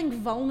feeling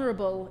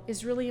vulnerable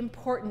is really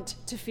important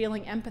to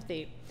feeling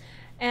empathy.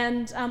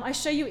 And I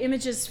show you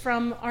images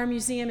from our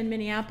museum in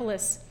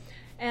Minneapolis.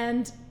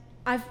 And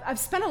I've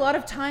spent a lot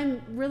of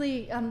time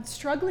really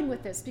struggling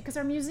with this, because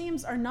our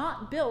museums are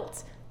not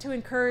built to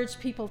encourage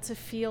people to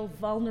feel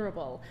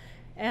vulnerable.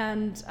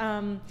 And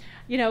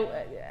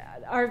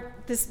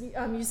this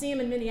museum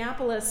in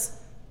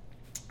Minneapolis,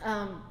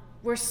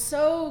 we're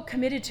so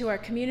committed to our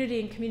community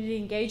and community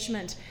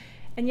engagement,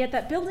 and yet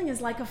that building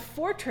is like a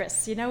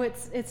fortress.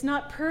 It's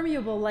not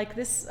permeable like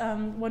this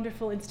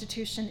wonderful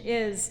institution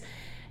is.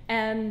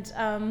 And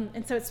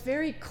so it's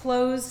very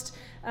closed.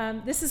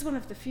 This is one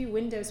of the few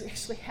windows we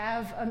actually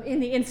have in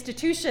the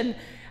institution.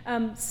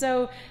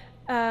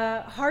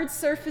 Hard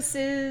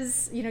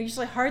surfaces,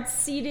 usually hard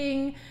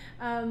seating.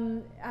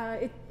 Our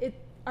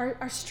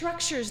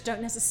structures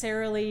don't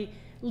necessarily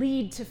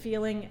lead to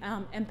feeling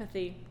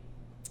empathy.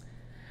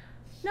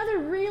 Another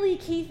really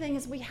key thing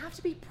is we have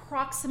to be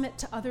proximate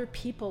to other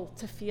people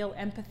to feel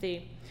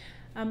empathy.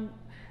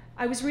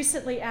 I was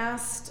recently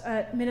asked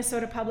at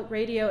Minnesota Public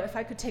Radio if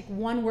I could take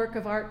one work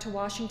of art to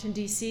Washington,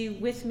 D.C.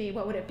 with me,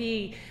 what would it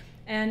be?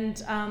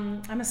 And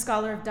I'm a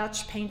scholar of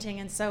Dutch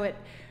painting, and so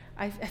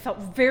I felt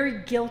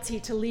very guilty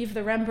to leave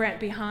the Rembrandt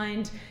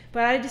behind,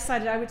 but I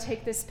decided I would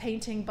take this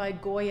painting by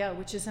Goya,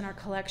 which is in our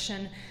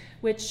collection,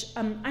 which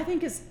I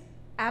think is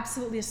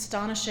absolutely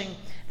astonishing.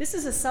 This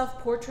is a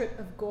self-portrait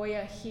of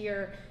Goya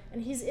here,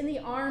 and he's in the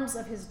arms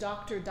of his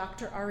doctor,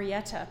 Dr.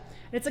 Arrieta.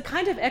 And it's a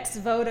kind of ex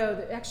voto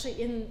that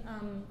actually in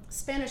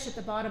Spanish at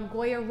the bottom,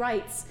 Goya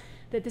writes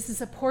that this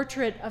is a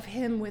portrait of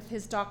him with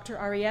his Dr.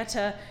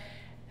 Arrieta,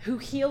 who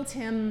healed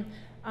him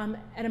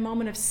at a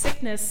moment of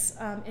sickness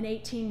in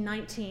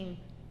 1819.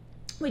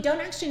 We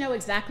don't actually know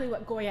exactly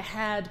what Goya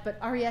had,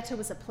 but Arrieta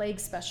was a plague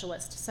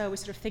specialist, so we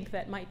sort of think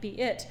that might be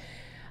it.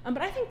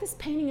 But I think this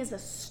painting is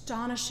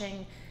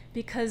astonishing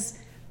because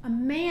a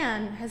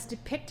man has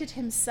depicted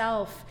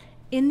himself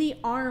in the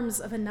arms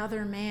of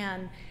another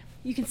man.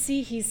 You can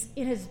see he's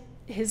in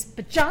his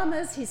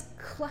pajamas, he's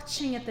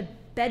clutching at the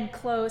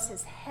bedclothes,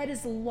 his head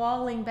is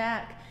lolling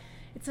back.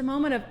 It's a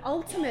moment of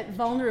ultimate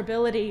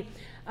vulnerability.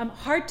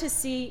 Hard to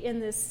see in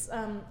this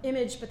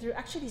image, but there are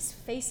actually these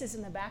faces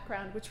in the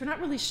background, which we're not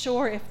really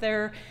sure if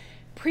they're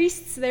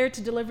priests there to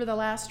deliver the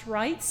last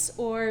rites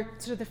or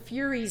sort of the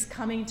Furies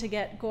coming to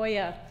get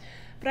Goya.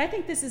 But I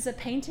think this is a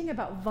painting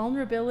about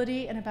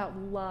vulnerability and about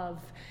love.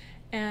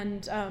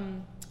 And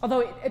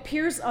although it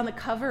appears on the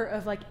cover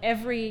of like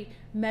every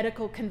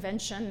medical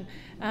convention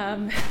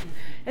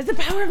as the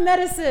power of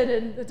medicine,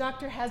 and the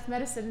doctor has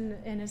medicine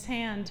in his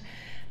hand.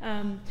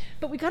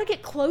 But we got to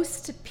get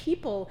close to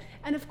people.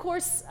 And of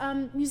course,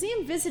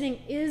 museum visiting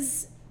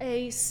is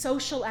a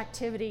social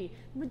activity.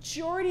 The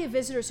majority of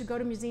visitors who go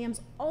to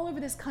museums all over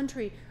this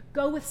country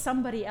go with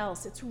somebody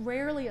else. It's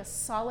rarely a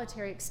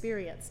solitary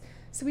experience.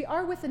 So we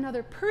are with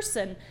another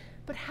person,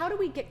 but how do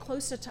we get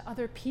closer to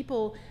other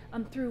people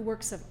through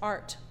works of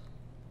art?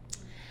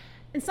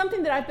 And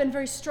something that I've been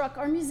very struck,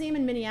 our museum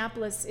in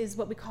Minneapolis is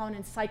what we call an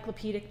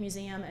encyclopedic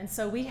museum. And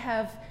so we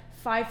have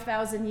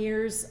 5,000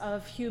 years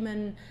of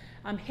human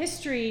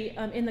history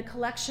in the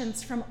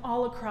collections from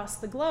all across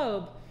the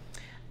globe.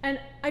 And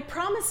I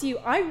promise you,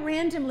 I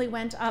randomly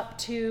went up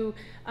to,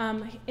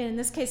 in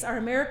this case, our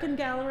American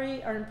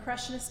gallery, our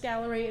Impressionist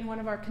gallery, and one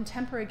of our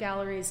contemporary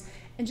galleries,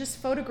 and just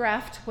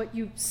photographed what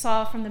you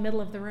saw from the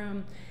middle of the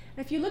room.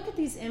 And if you look at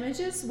these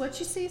images, what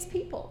you see is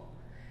people.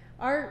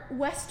 Our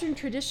Western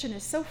tradition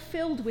is so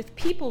filled with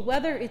people,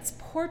 whether it's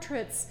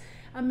portraits,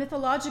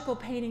 mythological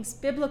paintings,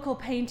 biblical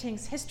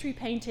paintings, history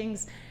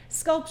paintings,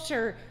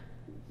 sculpture.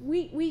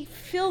 We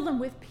fill them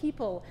with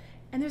people.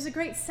 And there's a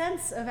great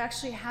sense of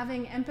actually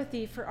having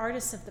empathy for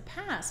artists of the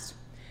past.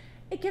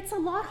 It gets a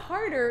lot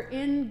harder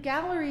in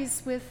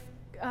galleries with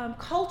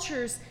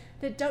cultures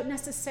that don't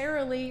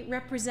necessarily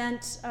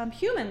represent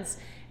humans.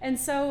 And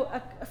so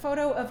a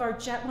photo of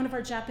one of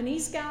our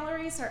Japanese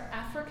galleries, our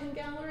African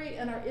gallery,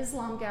 and our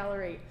Islam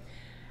gallery.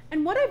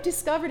 And what I've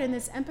discovered in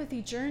this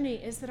empathy journey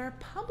is that our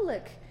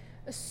public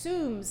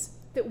assumes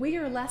that we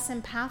are less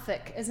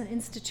empathic as an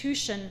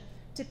institution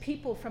to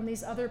people from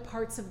these other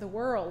parts of the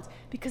world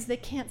because they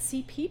can't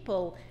see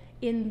people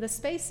in the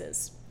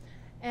spaces.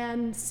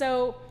 And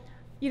so,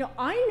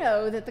 I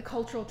know that the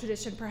cultural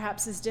tradition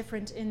perhaps is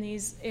different in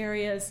these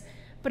areas,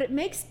 but it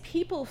makes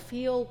people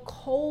feel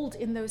cold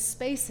in those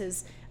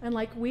spaces and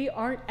like we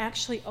aren't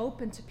actually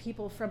open to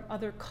people from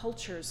other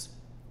cultures.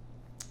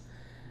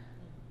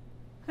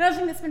 Another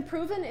thing that's been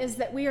proven is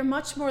that we are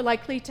much more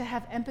likely to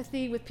have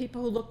empathy with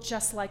people who look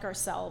just like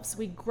ourselves.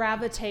 We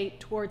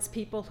gravitate towards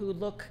people who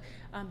look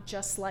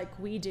just like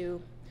we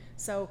do.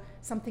 So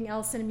something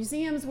else in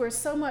museums where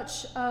so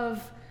much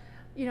of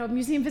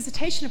museum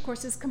visitation, of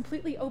course, is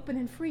completely open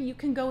and free. You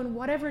can go in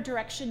whatever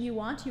direction you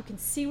want. You can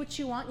see what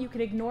you want. You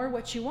can ignore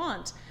what you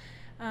want.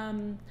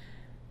 And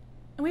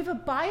we have a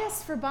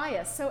bias for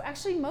bias. So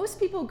actually, most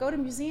people who go to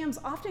museums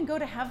often go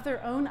to have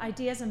their own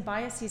ideas and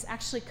biases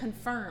actually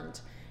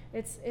confirmed.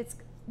 It's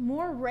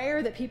more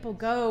rare that people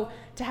go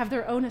to have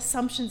their own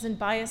assumptions and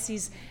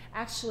biases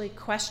actually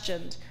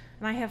questioned.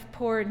 And I have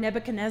poor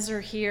Nebuchadnezzar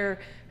here,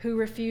 who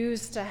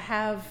refused to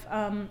have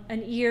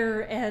an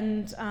ear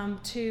and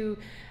to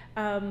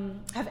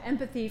have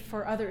empathy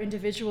for other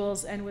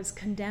individuals, and was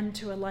condemned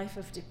to a life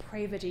of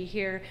depravity,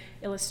 here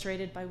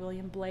illustrated by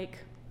William Blake.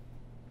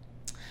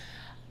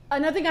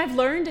 Another thing I've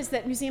learned is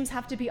that museums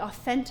have to be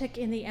authentic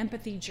in the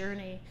empathy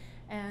journey.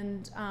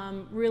 And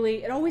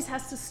really, it always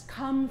has to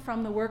come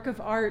from the work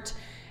of art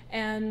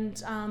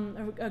and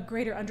a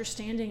greater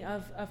understanding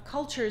of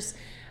cultures.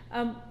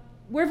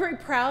 We're very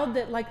proud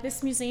that, like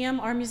this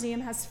museum, our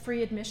museum has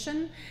free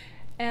admission.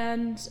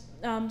 And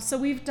so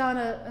we've done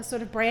a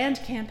sort of brand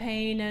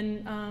campaign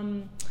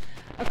and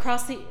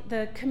across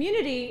the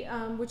community,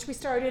 which we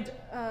started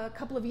a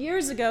couple of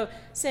years ago,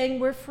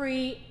 saying we're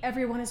free,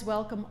 everyone is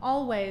welcome,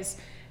 always.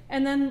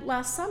 And then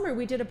last summer,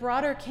 we did a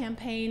broader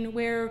campaign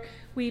where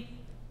we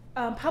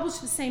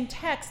published the same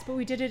text, but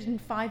we did it in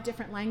 5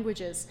 different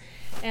languages.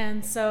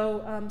 And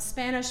so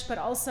Spanish, but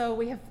also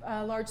we have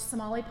a large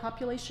Somali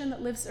population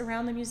that lives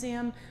around the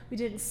museum. We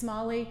did it in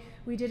Somali.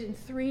 We did it in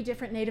 3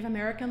 different Native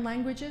American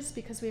languages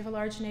because we have a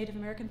large Native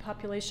American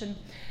population.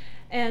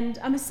 And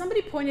as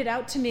somebody pointed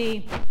out to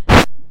me,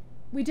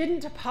 we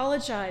didn't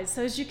apologize.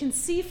 So as you can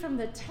see from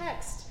the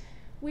text,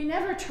 we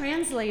never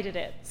translated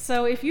it.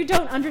 So if you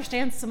don't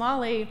understand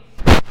Somali,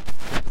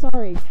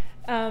 sorry.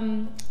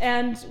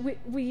 And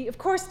we of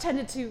course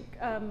tended to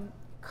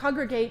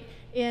congregate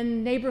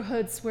in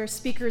neighborhoods where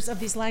speakers of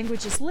these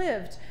languages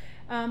lived.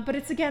 But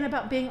it's again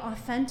about being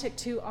authentic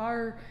to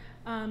our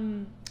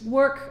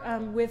work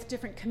with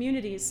different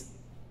communities.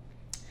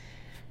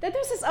 Then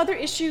there's this other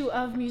issue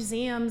of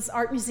museums,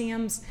 art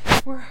museums.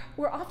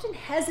 We're often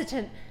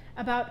hesitant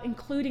about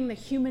including the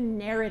human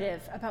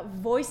narrative, about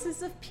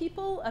voices of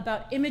people,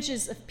 about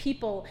images of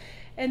people.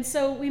 And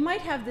so we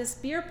might have this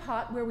beer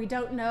pot where we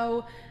don't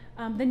know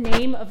the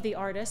name of the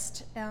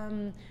artist.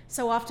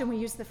 So often we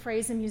use the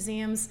phrase in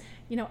museums,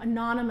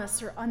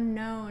 anonymous or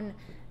unknown.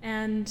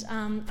 And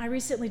I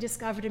recently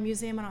discovered a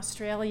museum in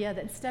Australia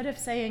that instead of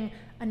saying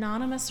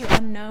anonymous or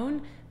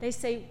unknown, they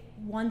say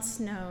once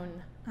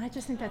known. I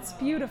just think that's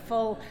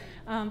beautiful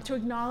to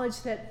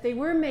acknowledge that they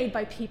were made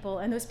by people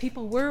and those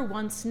people were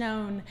once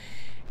known.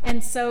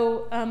 And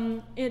so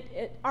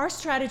our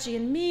strategy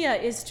in MIA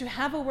is to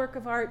have a work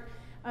of art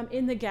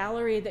in the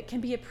gallery that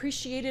can be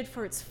appreciated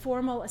for its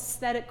formal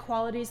aesthetic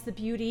qualities, the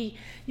beauty.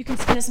 You can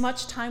spend as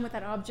much time with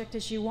that object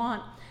as you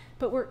want,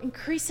 but we're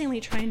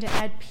increasingly trying to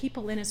add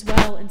people in as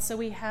well. And so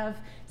we have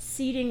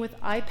seating with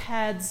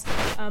iPads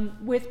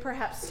with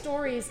perhaps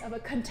stories of a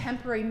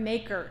contemporary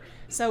maker.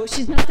 So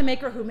she's not the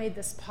maker who made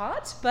this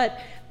pot, but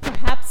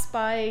perhaps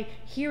by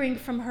hearing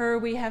from her,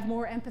 we have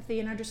more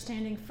empathy and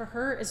understanding for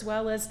her as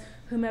well as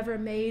whomever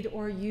made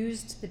or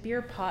used the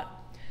beer pot.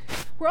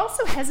 We're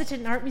also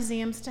hesitant in art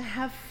museums to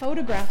have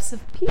photographs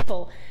of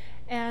people.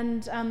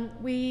 And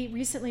we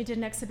recently did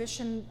an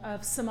exhibition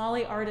of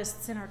Somali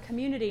artists in our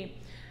community.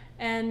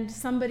 And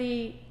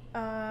somebody,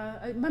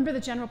 a member of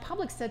the general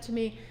public said to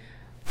me,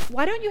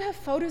 why don't you have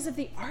photos of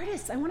the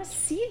artists? I want to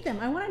see them.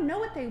 I want to know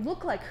what they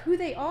look like, who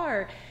they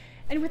are.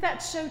 And with that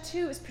show,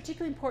 too, it was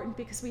particularly important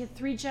because we had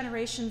 3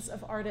 generations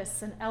of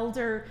artists, an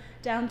elder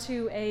down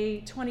to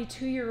a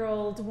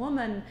 22-year-old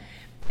woman.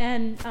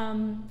 And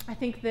I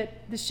think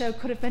that the show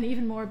could have been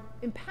even more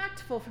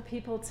impactful for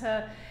people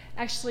to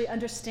actually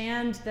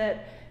understand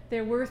that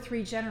there were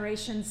 3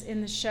 generations in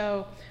the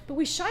show. But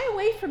we shy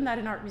away from that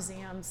in art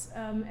museums.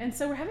 And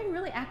so we're having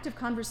really active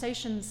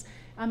conversations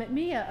at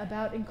MIA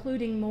about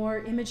including more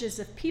images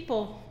of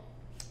people,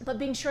 but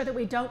being sure that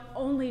we don't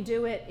only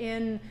do it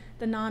in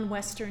the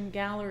non-Western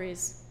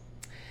galleries.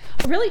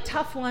 A really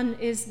tough one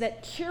is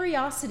that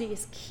curiosity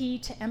is key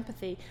to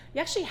empathy. You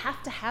actually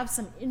have to have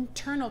some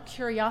internal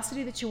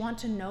curiosity that you want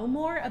to know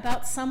more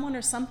about someone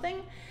or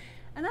something.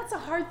 And that's a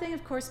hard thing,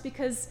 of course,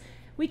 because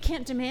we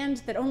can't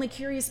demand that only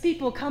curious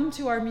people come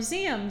to our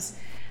museums.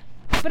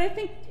 But I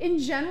think in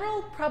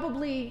general,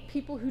 probably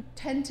people who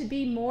tend to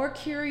be more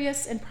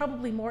curious and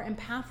probably more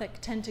empathic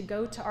tend to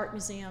go to art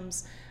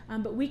museums.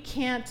 But we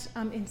can't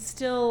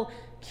instill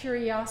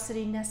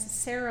curiosity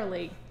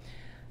necessarily.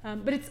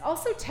 But it's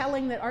also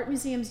telling that art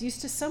museums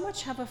used to so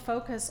much have a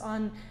focus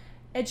on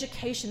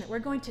education, that we're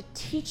going to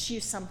teach you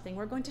something,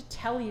 we're going to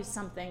tell you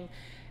something.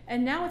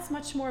 And now it's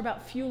much more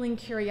about fueling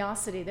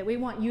curiosity, that we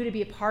want you to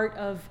be a part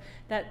of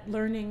that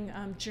learning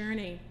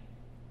journey.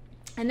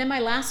 And then my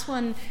last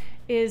one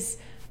is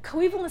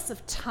coevalence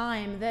of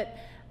time,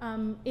 that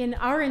in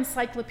our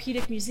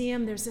encyclopedic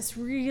museum, there's this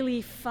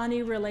really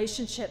funny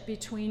relationship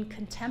between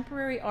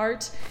contemporary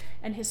art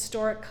and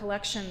historic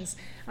collections.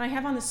 And I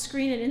have on the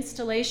screen an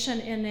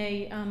installation in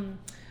a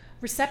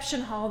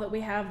reception hall that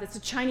we have that's a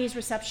Chinese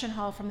reception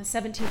hall from the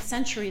 17th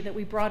century that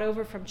we brought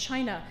over from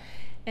China.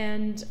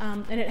 and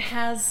it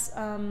has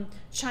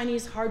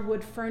Chinese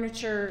hardwood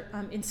furniture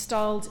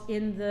installed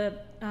in the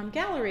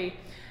gallery.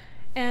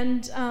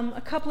 And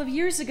a couple of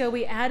years ago,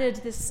 we added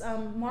this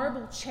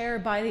marble chair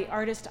by the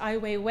artist Ai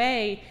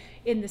Weiwei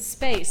in the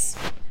space.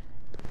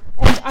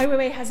 And Ai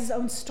Weiwei has his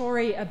own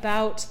story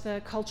about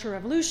the Cultural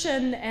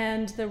Revolution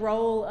and the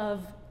role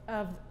of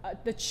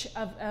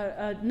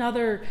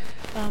another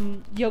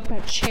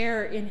yoke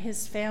chair in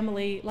his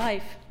family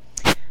life.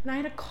 And I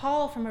had a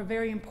call from a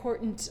very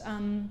important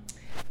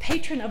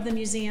patron of the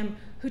museum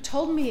who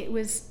told me it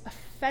was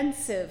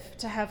offensive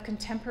to have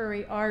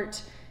contemporary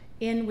art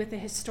in with the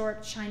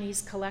historic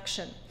Chinese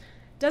collection.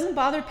 It doesn't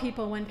bother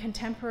people when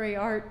contemporary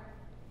art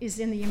is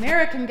in the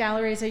American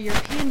galleries or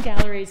European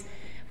galleries.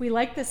 We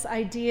like this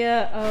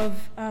idea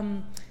of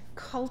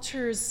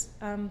cultures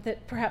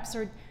that perhaps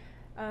are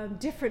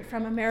different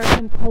from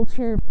American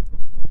culture,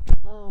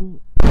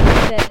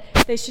 that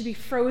they should be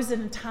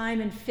frozen in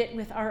time and fit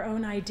with our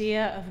own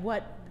idea of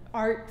what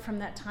art from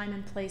that time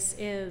and place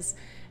is.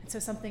 And so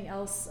something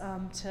else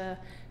to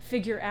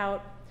figure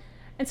out.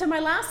 And so my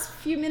last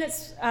few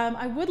minutes,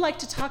 I would like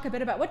to talk a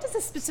bit about what does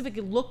this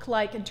specifically look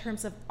like in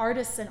terms of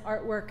artists and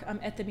artwork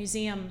at the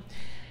museum.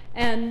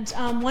 And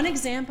one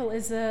example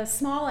is a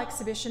small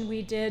exhibition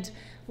we did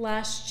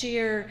last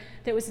year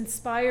that was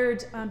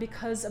inspired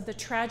because of the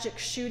tragic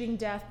shooting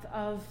death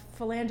of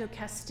Philando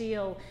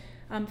Castile.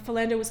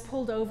 Philando was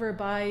pulled over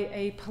by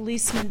a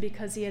policeman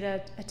because he had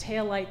a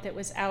taillight that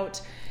was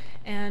out,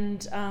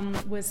 and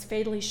was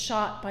fatally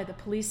shot by the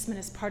policeman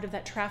as part of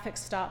that traffic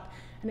stop.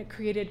 And it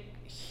created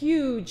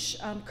huge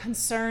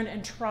concern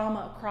and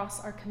trauma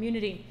across our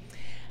community.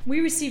 We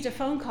received a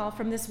phone call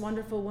from this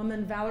wonderful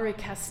woman, Valerie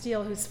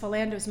Castile, who's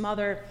Philando's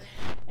mother,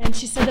 and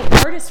she said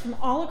that artists from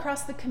all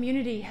across the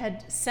community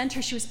had sent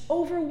her. She was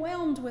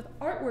overwhelmed with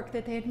artwork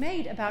that they had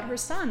made about her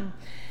son,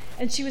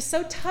 and she was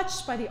so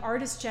touched by the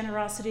artist's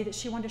generosity that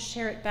she wanted to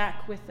share it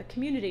back with the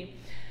community.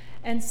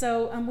 And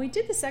so we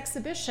did this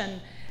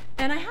exhibition,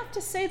 and I have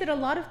to say that a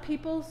lot of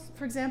people,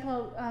 for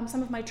example,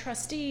 some of my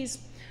trustees,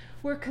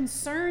 were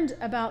concerned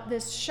about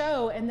this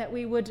show and that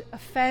we would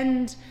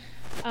offend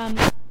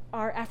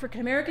our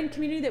African American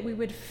community, that we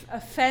would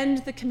offend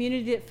the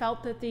community that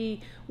felt that the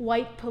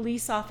white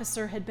police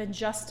officer had been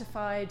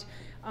justified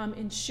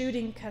in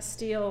shooting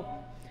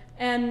Castile.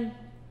 And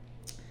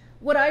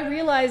what I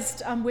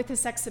realized with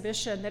this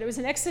exhibition, that it was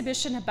an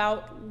exhibition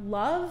about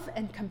love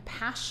and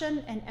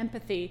compassion and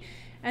empathy,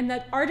 and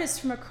that artists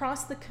from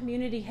across the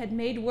community had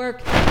made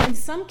work. In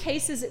some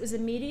cases, it was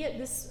immediate.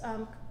 This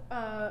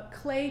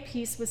clay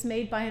piece was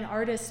made by an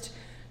artist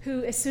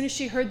who, as soon as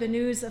she heard the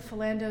news of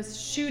Philando's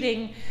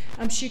shooting,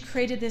 she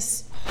created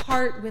this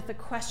heart with the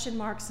question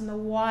marks and the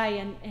why,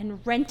 and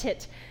rent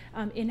it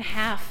in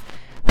half.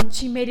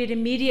 She made it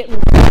immediately.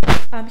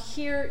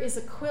 Here is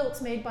a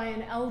quilt made by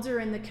an elder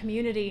in the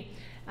community,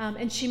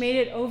 and she made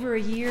it over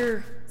a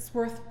year's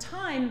worth of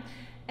time.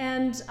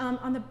 And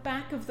on the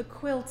back of the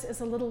quilt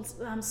is a little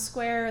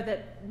square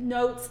that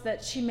notes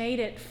that she made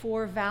it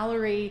for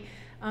Valerie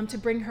to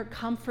bring her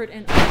comfort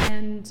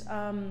and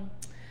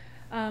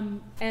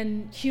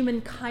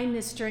human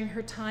kindness during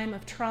her time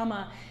of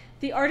trauma.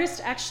 The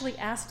artist actually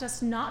asked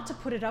us not to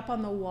put it up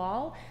on the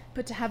wall,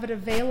 but to have it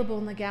available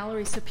in the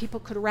gallery so people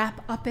could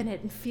wrap up in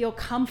it and feel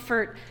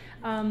comfort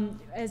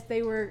as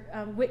they were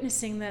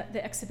witnessing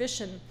the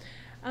exhibition.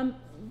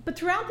 But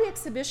throughout the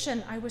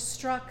exhibition, I was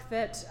struck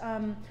that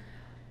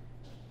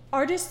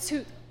artists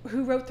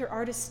who wrote their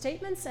artist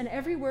statements, and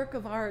every work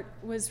of art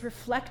was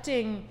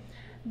reflecting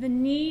the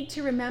need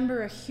to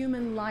remember a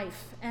human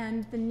life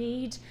and the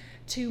need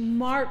to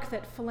mark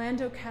that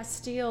Philando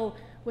Castile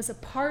was a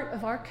part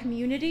of our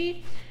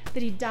community,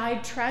 that he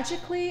died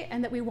tragically,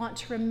 and that we want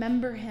to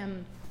remember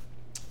him.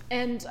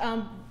 And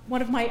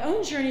one of my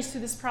own journeys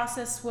through this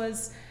process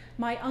was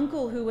my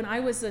uncle, who, when I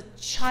was a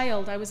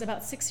child, I was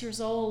about 6 years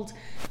old,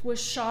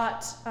 was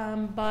shot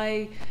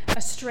by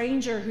a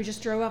stranger who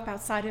just drove up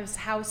outside of his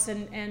house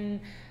and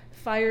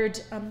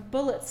fired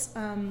bullets.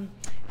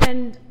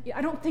 And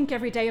I don't think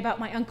every day about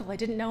my uncle. I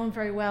didn't know him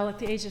very well at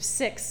the age of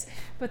 6.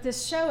 But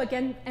this show,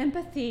 again,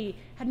 empathy,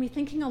 had me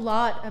thinking a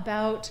lot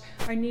about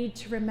our need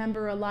to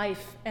remember a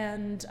life,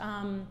 and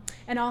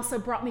also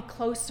brought me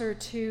closer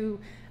to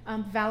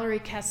Valerie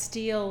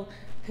Castile,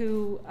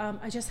 who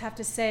I just have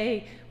to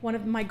say, one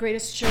of my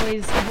greatest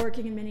joys of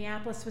working in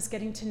Minneapolis was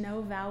getting to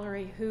know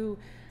Valerie, who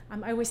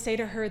I always say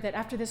to her that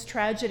after this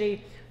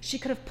tragedy, she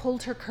could have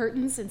pulled her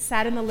curtains and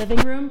sat in the living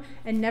room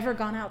and never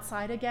gone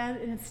outside again.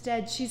 And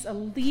instead, she's a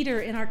leader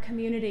in our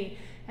community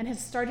and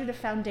has started a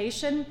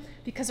foundation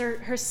because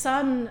her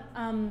son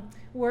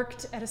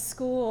worked at a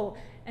school,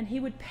 and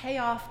he would pay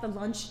off the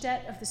lunch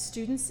debt of the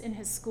students in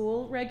his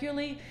school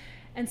regularly.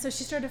 And so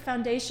she started a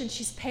foundation.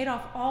 She's paid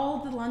off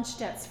all the lunch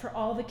debts for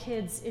all the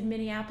kids in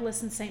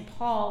Minneapolis and St.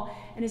 Paul,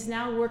 and is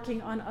now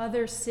working on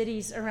other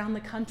cities around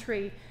the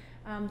country.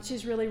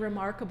 She's really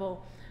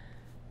remarkable.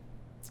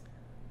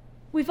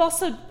 We've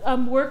also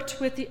worked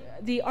with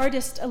the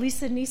artist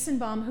Elisa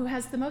Niesenbaum, who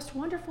has the most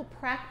wonderful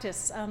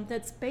practice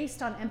that's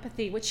based on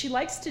empathy. What she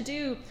likes to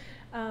do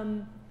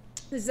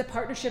This is a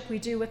partnership we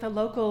do with a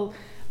local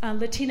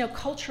Latino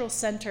cultural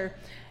center.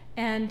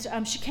 And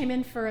she came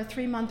in for a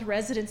 3-month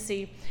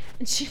residency.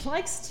 And she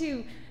likes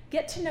to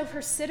get to know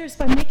her sitters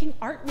by making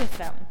art with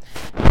them.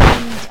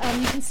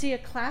 And you can see a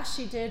class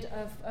she did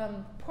of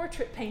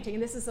portrait painting.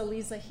 And this is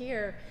Eliza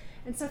here.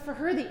 And so for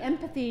her, the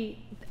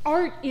empathy,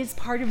 art is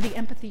part of the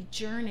empathy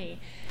journey.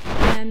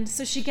 And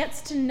so she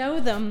gets to know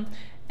them.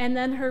 And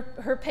then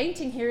her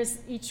painting here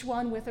is each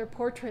one with her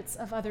portraits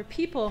of other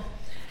people.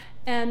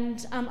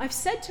 And I've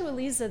said to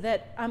Eliza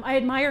that I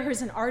admire her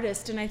as an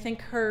artist, and I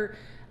think her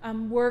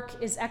work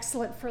is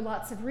excellent for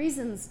lots of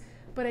reasons,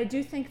 but I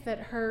do think that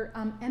her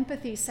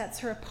empathy sets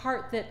her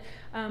apart, that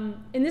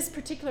in this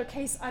particular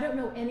case, I don't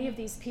know any of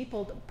these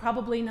people,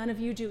 probably none of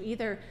you do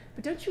either,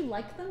 but don't you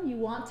like them? You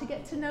want to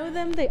get to know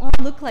them? They all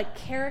look like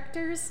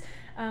characters,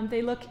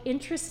 they look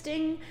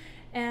interesting,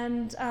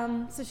 and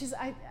so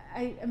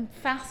I am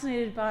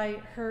fascinated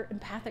by her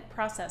empathic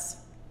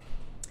process.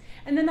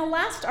 And then the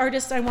last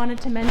artist I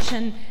wanted to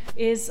mention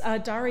is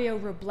Dario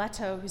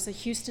Robleto, who's a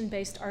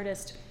Houston-based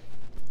artist.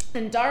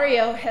 And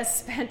Dario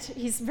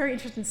he's very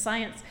interested in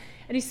science,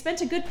 and he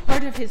spent a good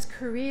part of his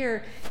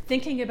career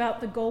thinking about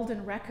the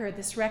golden record,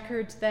 this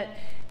record that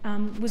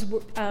was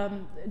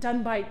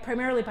done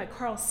primarily by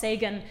Carl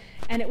Sagan.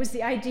 And it was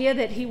the idea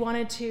that he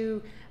wanted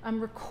to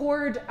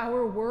record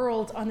our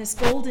world on this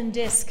golden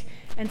disc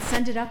and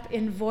send it up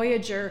in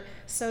Voyager,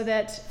 so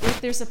that if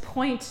there's a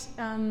point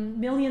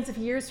millions of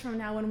years from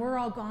now when we're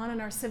all gone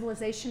and our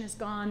civilization is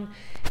gone,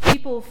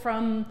 people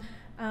from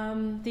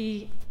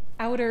the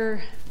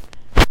outer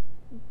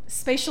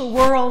spatial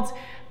world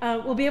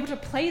will be able to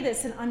play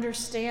this and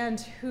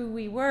understand who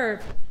we were.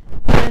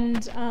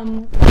 And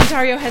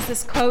Dario has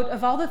this quote: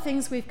 "Of all the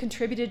things we've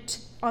contributed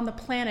on the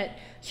planet,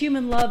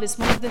 human love is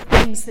one of the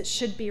things that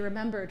should be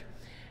remembered."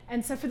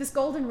 And so for this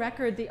golden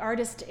record, the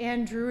artist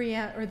Anne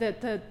Druyan, or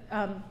the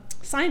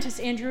scientist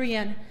Anne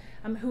Druyan,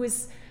 who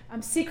is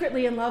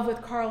secretly in love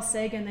with Carl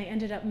Sagan, they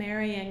ended up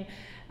marrying.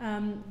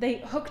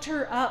 They hooked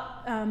her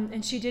up,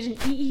 and she did an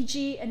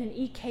EEG and an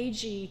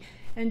EKG,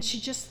 and she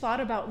just thought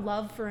about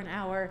love for an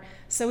hour.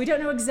 So we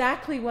don't know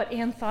exactly what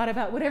Anne thought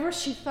about. Whatever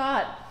she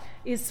thought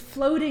is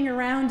floating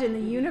around in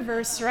the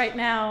universe right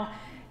now.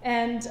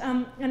 And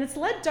it's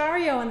led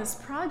Dario on this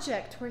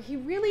project where he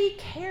really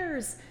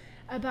cares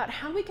about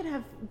how we can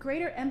have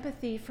greater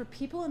empathy for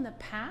people in the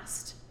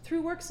past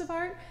through works of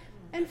art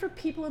and for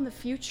people in the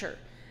future.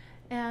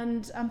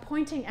 And I'm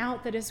pointing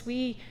out that as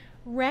we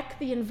wreck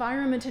the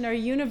environment in our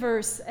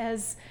universe,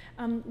 as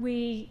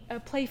we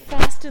play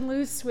fast and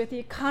loose with the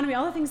economy,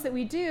 all the things that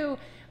we do,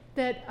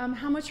 that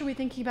how much are we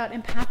thinking about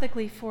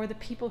empathically for the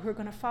people who are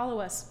going to follow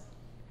us?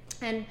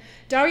 And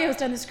Dario has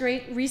done this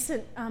great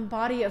recent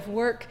body of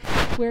work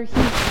where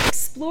he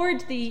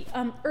explored the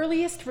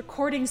earliest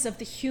recordings of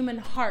the human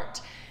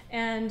heart.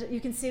 And you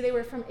can see they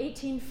were from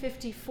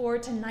 1854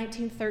 to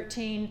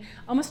 1913,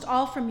 almost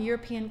all from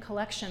European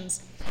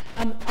collections,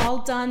 all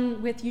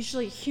done with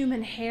usually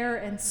human hair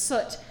and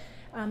soot,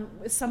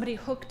 somebody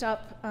hooked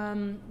up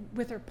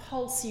with her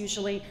pulse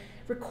usually,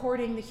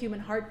 recording the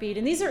human heartbeat.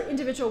 And these are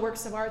individual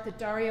works of art that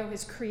Dario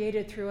has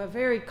created through a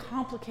very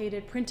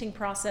complicated printing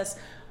process,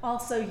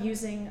 also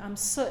using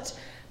soot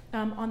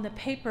on the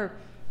paper.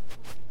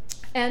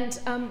 And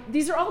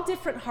these are all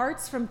different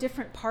hearts from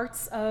different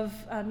parts of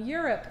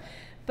Europe.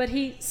 But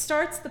he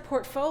starts the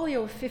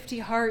portfolio of 50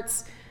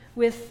 hearts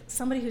with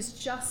somebody who's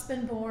just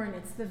been born.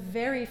 It's the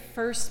very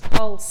first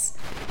pulse.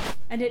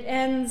 And it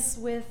ends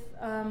with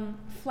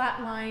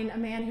Flatline, a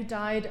man who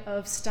died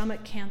of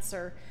stomach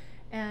cancer.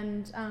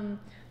 And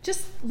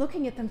just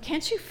looking at them,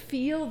 can't you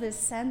feel this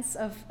sense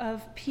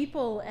of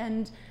people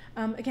and,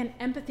 again,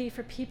 empathy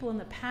for people in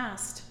the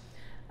past?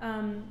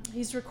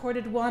 He's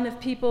recorded one of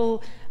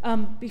people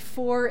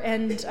before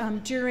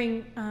and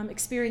during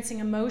experiencing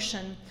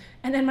emotion.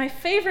 And then my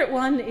favorite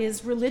one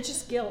is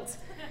religious guilt.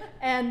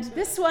 And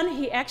this one,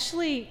 he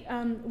actually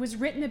was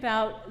written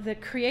about the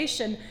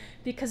creation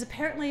because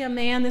apparently a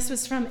man, this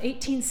was from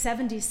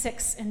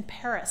 1876 in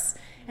Paris,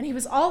 and he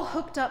was all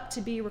hooked up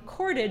to be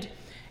recorded,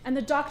 and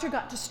the doctor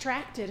got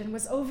distracted and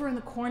was over in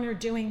the corner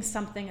doing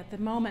something at the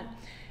moment.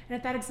 And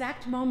at that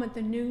exact moment,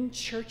 the noon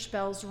church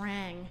bells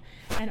rang,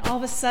 and all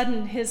of a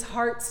sudden his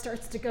heart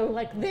starts to go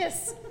like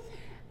this.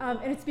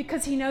 And it's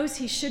because he knows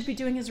he should be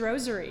doing his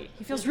rosary.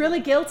 He feels really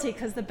guilty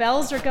because the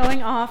bells are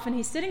going off and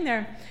he's sitting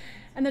there.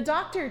 And the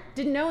doctor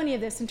didn't know any of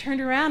this and turned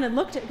around and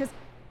looked at him and goes,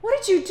 "What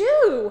did you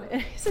do?"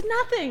 And he said,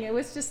 "Nothing. It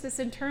was just this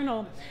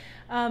internal."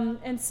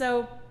 And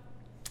so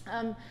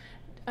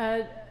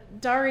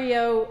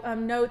Dario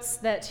notes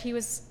that he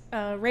was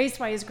raised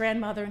by his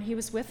grandmother and he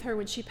was with her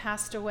when she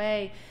passed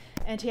away,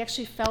 and he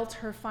actually felt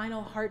her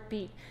final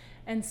heartbeat.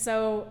 And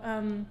so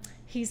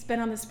he's been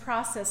on this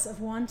process of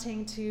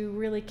wanting to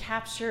really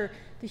capture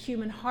the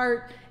human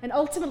heart, and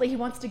ultimately he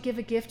wants to give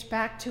a gift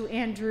back to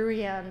Anne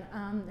Druyan.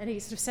 And he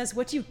sort of says,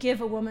 what do you give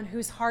a woman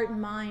whose heart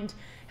and mind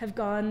have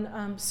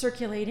gone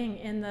circulating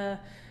in the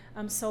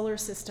solar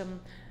system?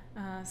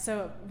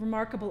 So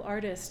remarkable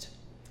artist.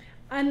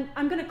 And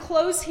I'm going to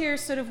close here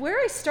sort of where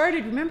I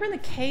started. Remember in the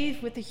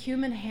cave with the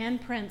human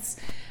handprints?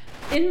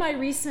 In my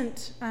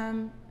recent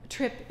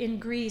trip in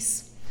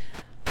Greece,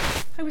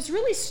 I was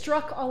really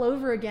struck all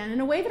over again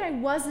in a way that I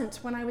wasn't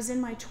when I was in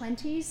my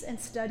 20s and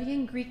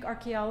studying Greek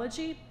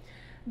archaeology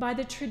by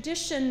the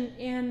tradition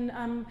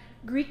in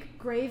Greek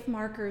grave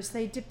markers.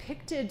 They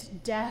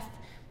depicted death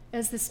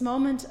as this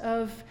moment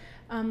of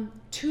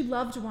two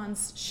loved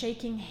ones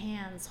shaking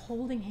hands,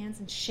 holding hands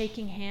and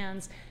shaking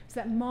hands. It's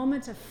that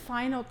moment of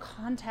final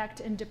contact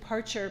and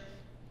departure.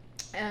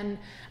 And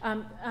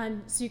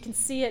so you can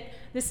see it,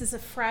 this is a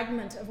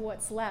fragment of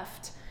what's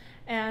left.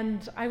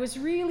 And I was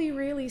really,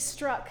 really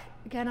struck.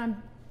 Again,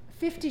 I'm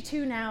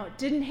 52 now. It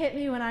didn't hit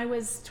me when I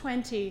was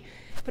 20,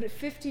 but at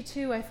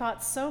 52, I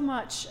thought so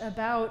much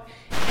about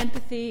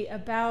empathy,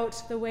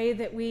 about the way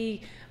that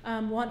we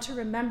want to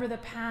remember the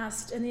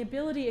past, and the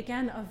ability,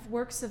 again, of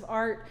works of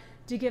art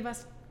to give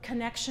us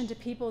connection to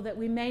people that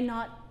we may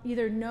not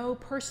either know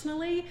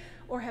personally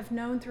or have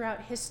known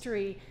throughout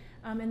history.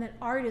 And that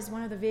art is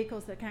one of the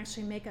vehicles that can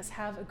actually make us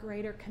have a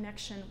greater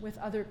connection with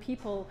other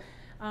people,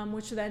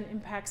 which then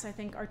impacts, I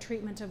think, our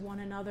treatment of one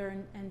another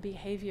and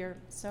behavior.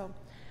 So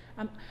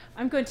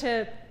I'm going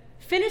to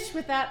finish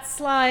with that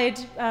slide,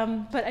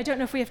 but I don't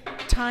know if we have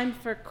time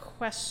for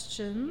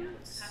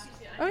questions.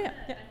 Yeah, oh, yeah.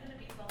 I'm going to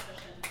be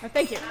self-efficient. Oh,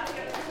 thank you.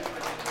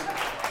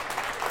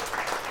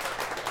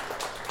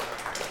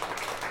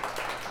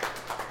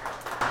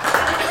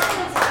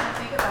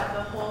 Think about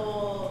the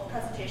whole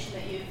presentation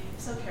that you've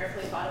so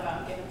carefully thought about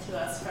and given to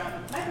us from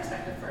my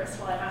perspective first,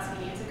 while I'm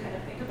asking you to kind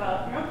of think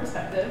about your own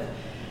perspective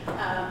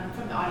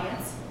from the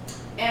audience.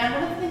 And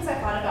one of the things I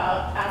thought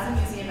about as a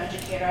museum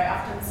educator, I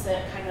often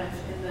sit kind of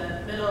in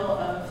the middle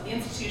of the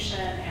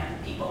institution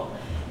and people.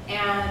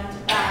 And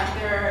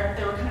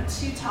there were kind of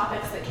two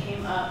topics that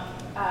came up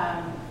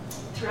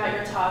throughout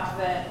your talk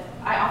that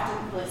I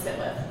often really sit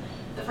with.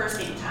 The first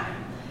being time.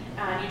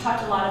 And you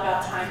talked a lot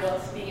about time,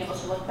 both being able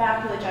to look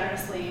back really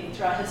generously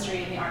throughout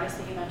history, and the artists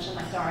that you mentioned,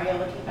 like Dario,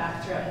 looking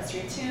back throughout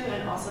history too,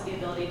 and also the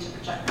ability to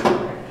project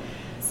forward.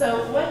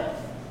 So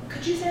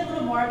could you say a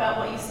little more about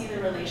what you see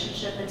the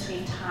relationship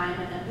between time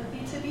and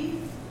empathy to be?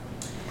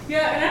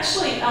 Yeah, and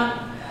actually,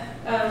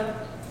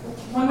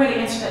 one way to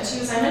answer that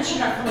too is I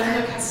mentioned our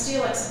Fernando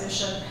Castile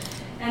exhibition,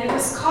 and it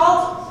was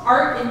called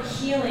Art and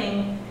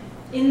Healing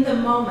in the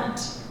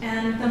Moment.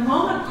 And the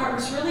moment part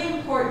was really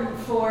important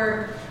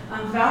for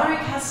Valerie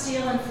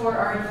Castile and for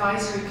our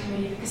advisory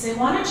committee, because they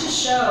wanted to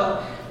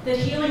show that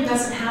healing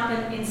doesn't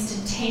happen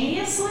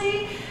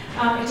instantaneously.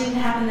 It didn't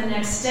happen the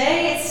next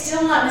day. It's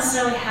still not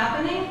necessarily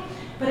happening,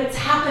 but it's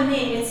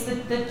happening. It's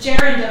the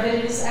gerund of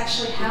it is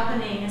actually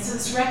happening. And so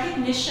this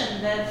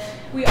recognition that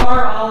we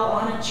are all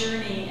on a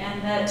journey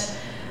and that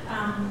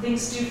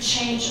things do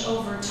change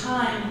over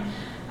time.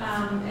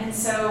 And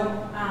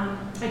so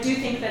I do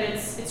think that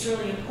it's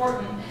really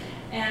important.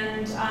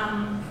 And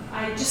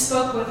I just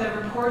spoke with a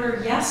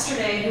reporter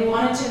yesterday who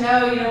wanted to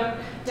know,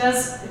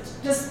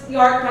 does the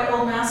art by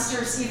old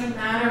masters even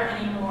matter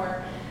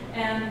anymore?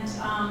 And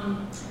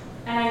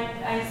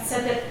I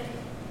said that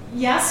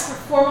yes, for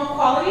formal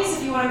qualities,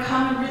 if you want to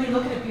come and really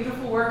look at a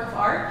beautiful work of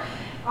art.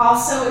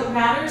 Also, it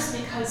matters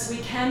because we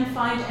can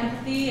find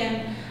empathy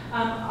and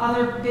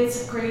other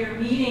bits of greater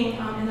meaning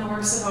in the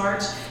works of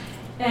art.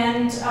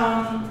 And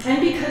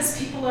because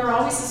people are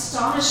always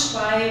astonished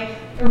by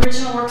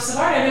original works of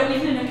art. I know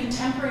even in a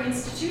contemporary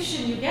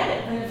institution you get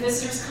it when the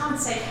visitors come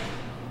and say,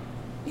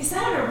 is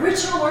that an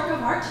original work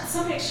of art? Did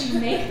somebody actually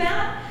make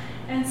that?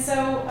 And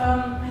so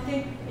I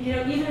think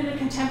even in a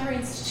contemporary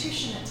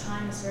institution that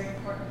time is very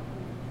important.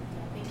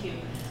 Thank you.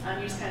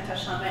 You just kind of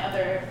touched on my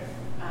other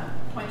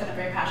point that I'm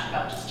very passionate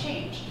about, which is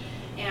change.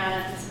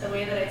 And the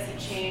way that I see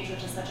change,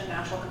 which is such a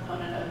natural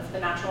component of the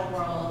natural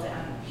world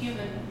and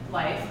human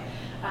life,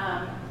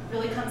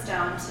 really comes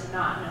down to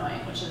not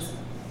knowing, which is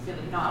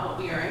really not what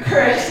we are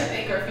encouraged to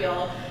think or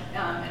feel in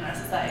our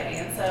society.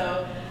 And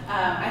so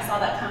I saw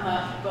that come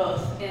up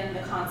both in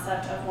the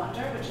concept of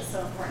wonder, which is so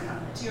important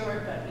not only to your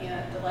work, but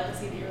Mia, the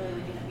legacy that you're really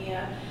leaving at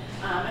Mia,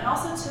 and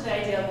also to the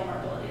idea of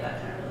vulnerability.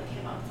 That kind of really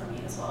came up for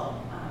me as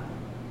well,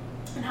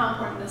 and how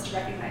important it is to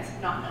recognize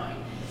not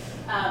knowing.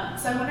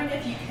 So I'm wondering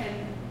if you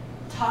can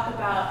talk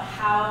about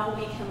how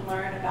we can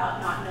learn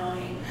about not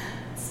knowing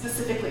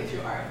specifically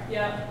through art.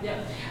 Yeah.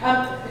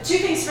 Two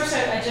things. First,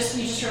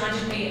 you just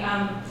reminded me.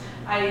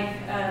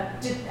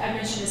 I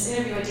mentioned this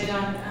interview I did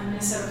on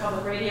Minnesota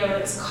Public Radio.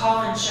 It was a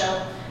call-in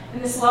show,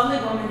 and this lovely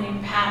woman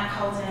named Pat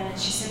called in, and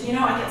she said,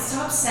 I get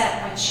so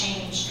upset by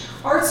change.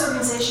 Arts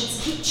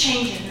organizations keep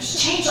changing.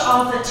 There's change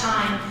all the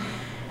time,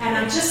 and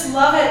I just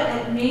love it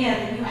at Mia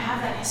that you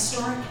have that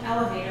historic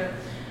elevator.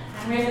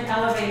 And we have an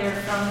elevator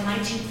from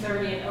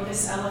 1930, an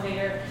Otis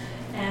elevator,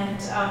 and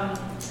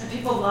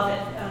people love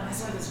it.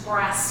 It's one of those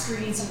brass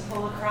screens you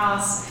pull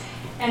across.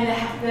 And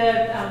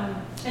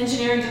the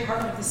engineering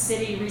department of the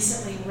city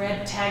recently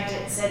red tagged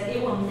it and said,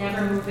 it will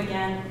never move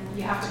again.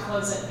 You have to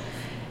close it.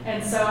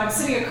 And so I'm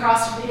sitting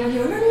across from the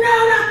interviewer, no,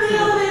 not the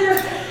elevator.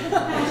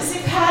 And I just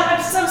say, Pat,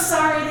 I'm so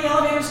sorry, the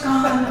elevator's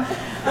gone.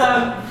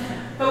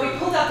 But we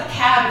pulled out the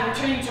cab and we're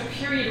turning into a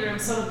period room,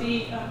 so it'll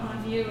be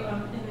on view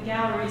in the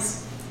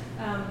galleries.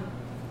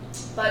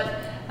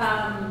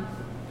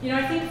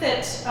 I think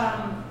that,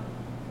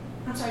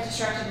 I'm sorry, I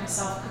distracted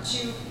myself. Could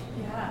you,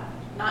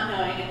 Not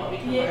knowing and what we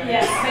can learn.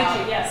 Yes,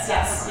 thank you. Yes.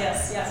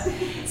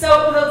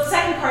 So the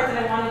second part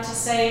that I wanted to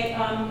say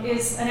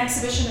is an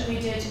exhibition that we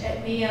did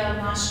at MIA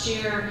last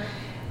year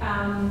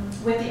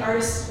with the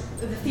artist,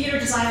 the theater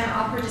designer,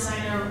 opera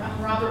designer,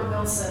 Robert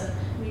Wilson,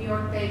 New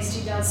York-based.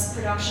 He does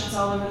productions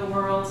all over the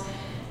world.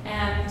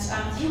 And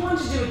he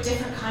wanted to do a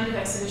different kind of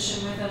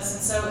exhibition with us.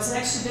 And so it's an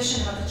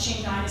exhibition about the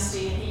Qing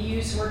Dynasty. And he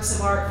used works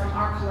of art from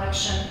our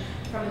collection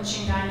from the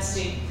Qing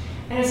Dynasty.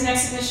 And it was an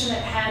exhibition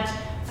that had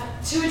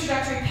 2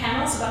 introductory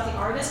panels about the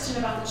artist and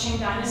about the Qing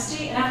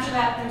Dynasty. And after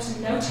that, there's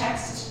no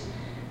text,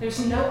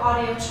 there's no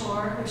audio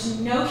tour, there's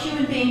no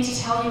human being to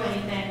tell you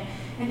anything.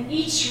 And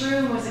each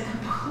room was a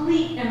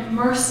complete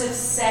immersive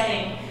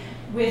setting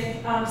with,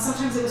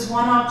 sometimes it was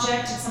 1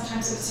 object and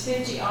sometimes it was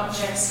 50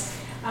 objects.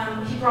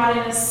 He brought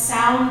in a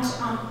sound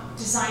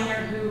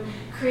designer who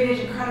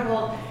created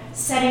incredible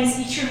settings.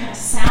 Each room had a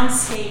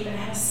soundscape and it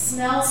had a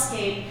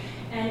smellscape,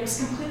 and it was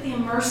completely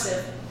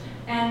immersive.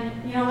 And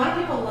a lot of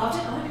people loved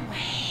it, a lot of people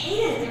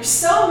hated it. They were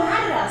so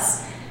mad at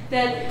us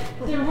that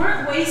there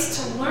weren't ways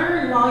to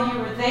learn while you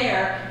were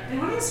there. And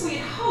one of the things we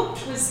had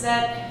hoped was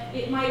that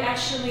it might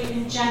actually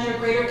engender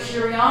greater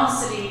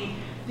curiosity,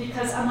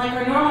 because unlike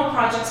our normal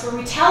projects where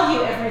we tell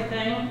you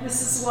everything,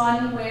 this is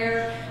one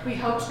where we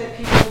hoped that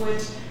people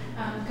would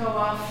go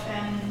off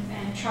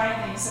and try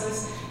things. So it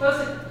was both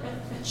a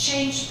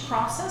changed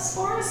process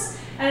for us,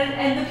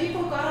 and the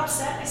people who got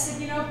upset, I said,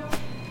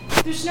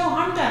 there's no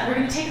harm done. We're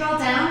going to take it all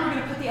down. We're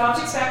going to put the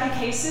objects back in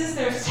cases.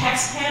 There's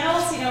text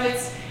panels.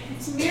 It's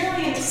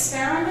merely an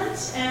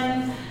experiment,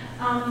 and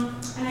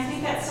I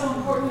think that's so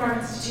important in our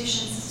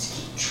institutions, is to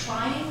keep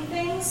trying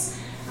things,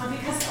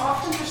 because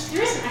often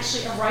there isn't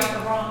actually a right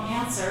or wrong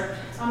answer,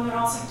 but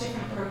also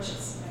different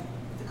approaches.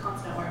 The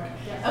constant work.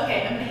 Yeah.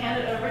 Okay, I'm going to hand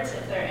it over to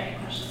if there are any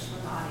questions from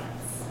the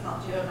audience, and I'll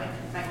do a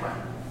mic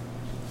run.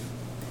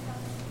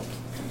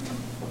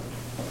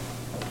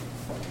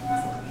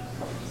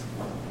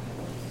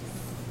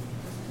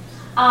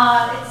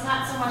 It's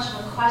not so much of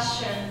a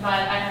question,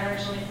 but I'm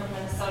originally from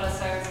Minnesota,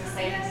 so I was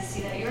excited to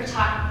see that you were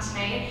talking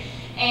tonight.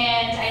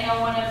 And I know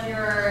one of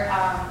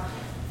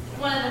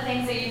the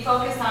things that you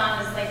focus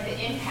on is like the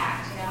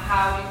impact.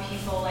 How do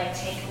people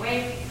take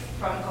away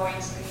from going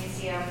to the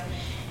museum?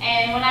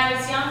 And when I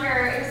was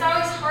younger, it was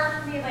always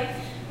hard for me,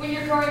 when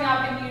you're growing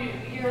up and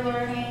you're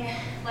learning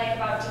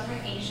about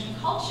different Asian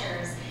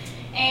cultures,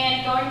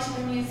 and going to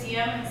the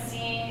museum and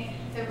seeing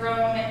the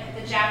room,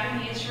 the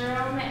Japanese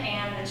room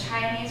and the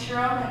Chinese room,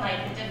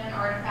 and the different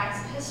artifacts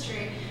of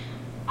history,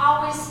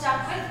 always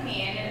stuck with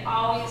me, and it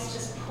always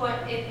just put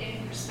it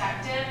in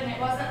perspective. And it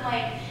wasn't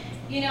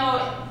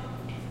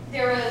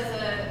there was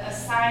a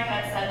sign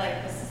that said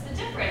this is the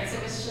difference.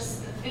 It was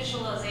just the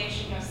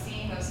visualization of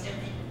seeing those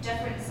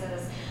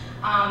differences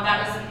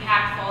that was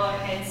impactful,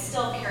 and it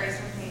still carries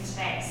with me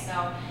today.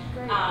 So.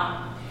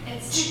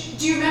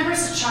 Do you remember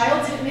as a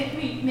child, did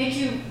it make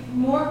you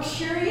more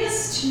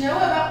curious to know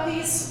about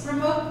these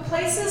remote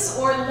places,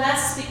 or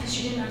less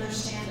because you didn't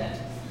understand it?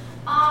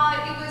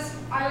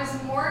 I was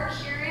more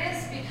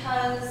curious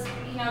because,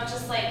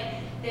 just the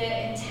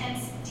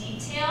intense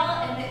detail,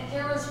 and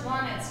there was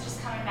one, it's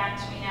just coming back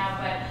to me now,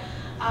 but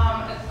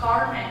a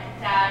garment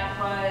that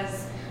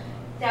was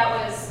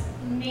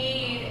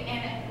made,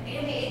 and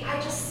I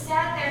just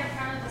sat there in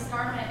front of this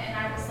garment, and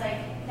I was like,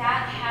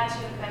 that had to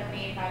have been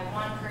made by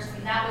one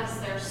person. That was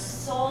their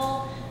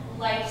sole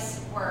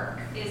life's work,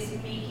 is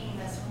making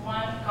this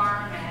one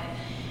garment.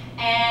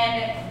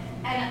 And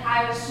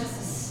I was just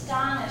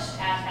astonished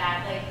at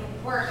that, the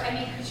work.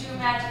 Could you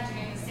imagine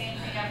doing the same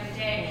thing every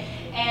day?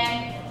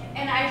 And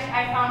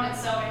I found it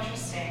so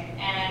interesting.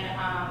 And I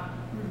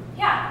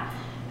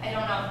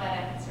don't know if that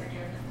answered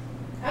your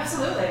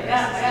Absolutely,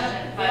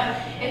 question, but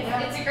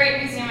it's a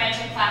great museum. I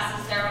took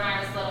classes there when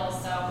I was little,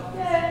 so.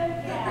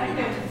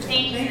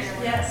 Thank you.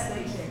 Yes,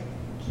 thank you.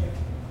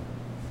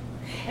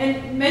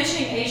 And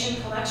mentioning Asian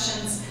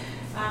collections,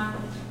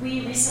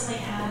 we recently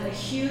had a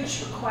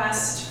huge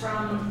request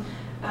from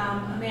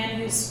a man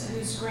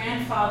whose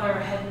grandfather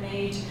had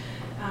made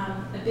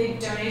a big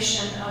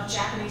donation of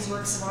Japanese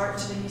works of art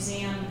to the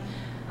museum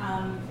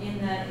in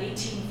the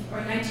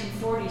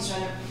 1940s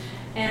rather.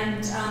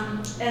 And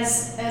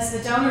as the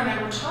donor and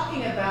I were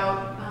talking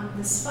about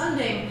this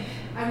funding,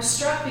 I was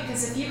struck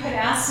because if you had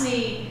asked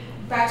me,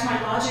 back to my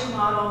logic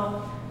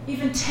model,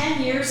 even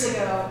 10 years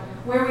ago,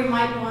 where we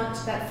might want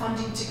that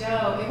funding to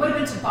go, it would have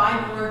been to buy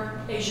more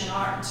Asian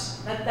art.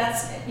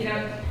 That's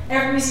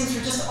every museums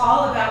were just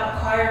all about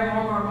acquiring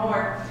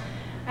more.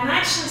 And I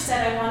actually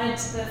said I wanted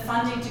the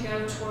funding to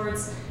go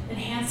towards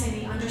enhancing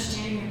the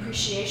understanding and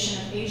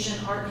appreciation of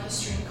Asian art,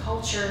 history, and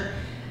culture,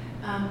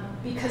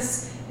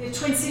 because the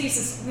Twin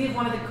Cities we have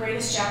one of the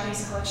greatest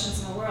Japanese collections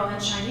in the world,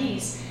 and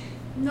Chinese.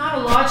 Not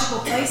a logical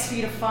place for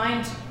you to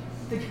find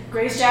the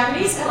greatest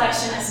Japanese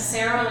collection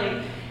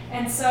necessarily.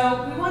 And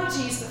so we wanted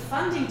to use the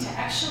funding to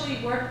actually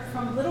work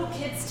from little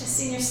kids to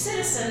senior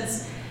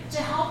citizens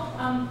to help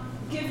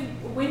give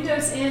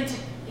windows into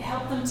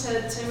help them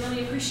to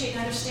really appreciate and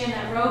understand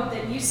that robe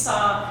that you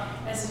saw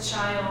as a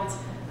child.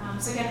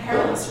 So again,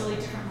 heralding is a really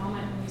different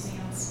moment in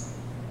museums.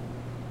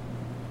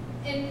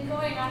 And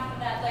going off of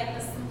that, like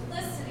the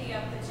simplicity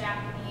of the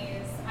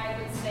Japanese, I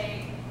would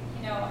say,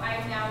 you know,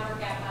 I now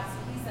work at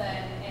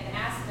Matsuhisa in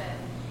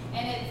Aspen,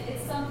 and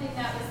it's something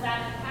that was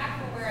that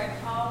impactful where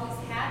I've always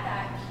had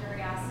that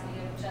curiosity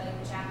of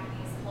like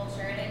Japanese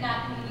culture, and it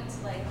not needing to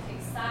like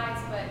pick sides,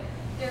 but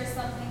there's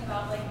something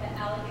about like the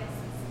elegance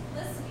and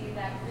simplicity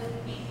that really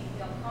made me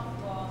feel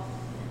comfortable,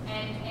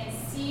 and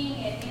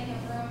seeing it in the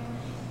room,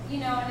 you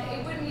know, and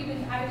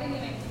I didn't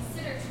even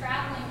consider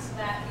traveling to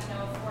that, you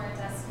know, foreign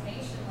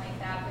destination like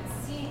that, but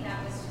seeing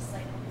that was just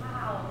like,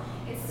 wow,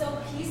 it's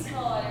so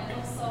peaceful and it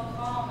feels so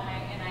calm,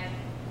 and I,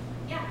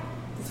 yeah.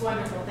 It's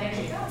wonderful, thank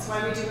you. That's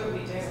why we do what we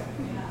do.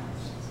 Yeah.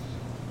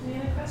 Any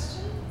other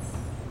questions?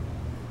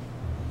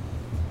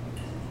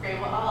 Great,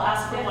 well, I'll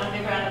ask for one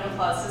big round of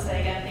applause to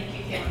say again, thank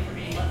you, Caitlin, for being